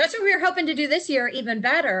 that's what we were hoping to do this year, even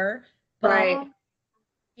better. But, Right.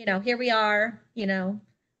 you know, here we are. You know,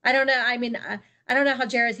 I don't know. I mean, I don't know how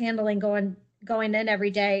Jared's handling going in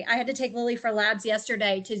every day. I had to take Lily for labs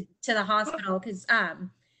yesterday to the hospital because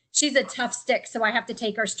she's a tough stick, so I have to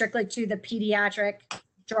take her strictly to the pediatric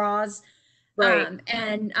draws. Right.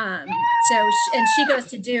 So she goes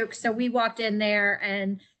to Duke. So we walked in there,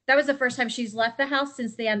 and that was the first time she's left the house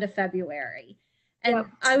since the end of February. And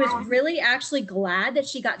I was really actually glad that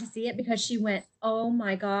she got to see it because she went, oh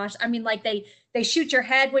my gosh. I mean, like they shoot your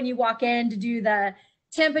head when you walk in to do the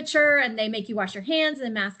temperature, and they make you wash your hands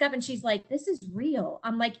and mask up. And she's like, this is real.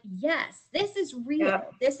 I'm like, yes, this is real. Yeah.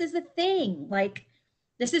 This is a thing. Like,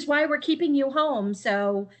 this is why we're keeping you home,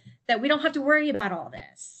 so that we don't have to worry about all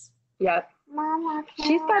this. Yep. Mama,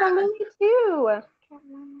 She's got a Lily too.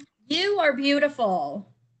 You are beautiful.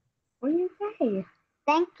 What do you say?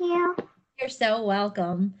 Thank you. You're so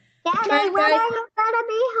welcome. Daddy, Right, when guys. are you gonna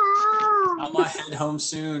be home? I'm gonna head home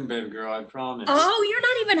soon, baby girl. I promise. Oh, you're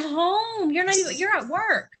not even home. You're at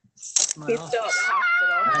work. He's still at the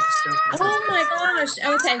hospital. Oh my gosh.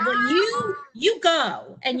 Okay. Well, you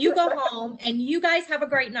go and you go home and you guys have a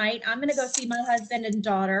great night. I'm going to go see my husband and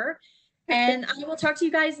daughter, and I will talk to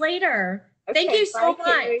you guys later. Thank Okay, you so bye,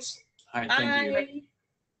 Carrie. much. All right, thank you. Bye.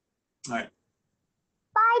 All right.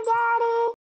 Bye, Daddy.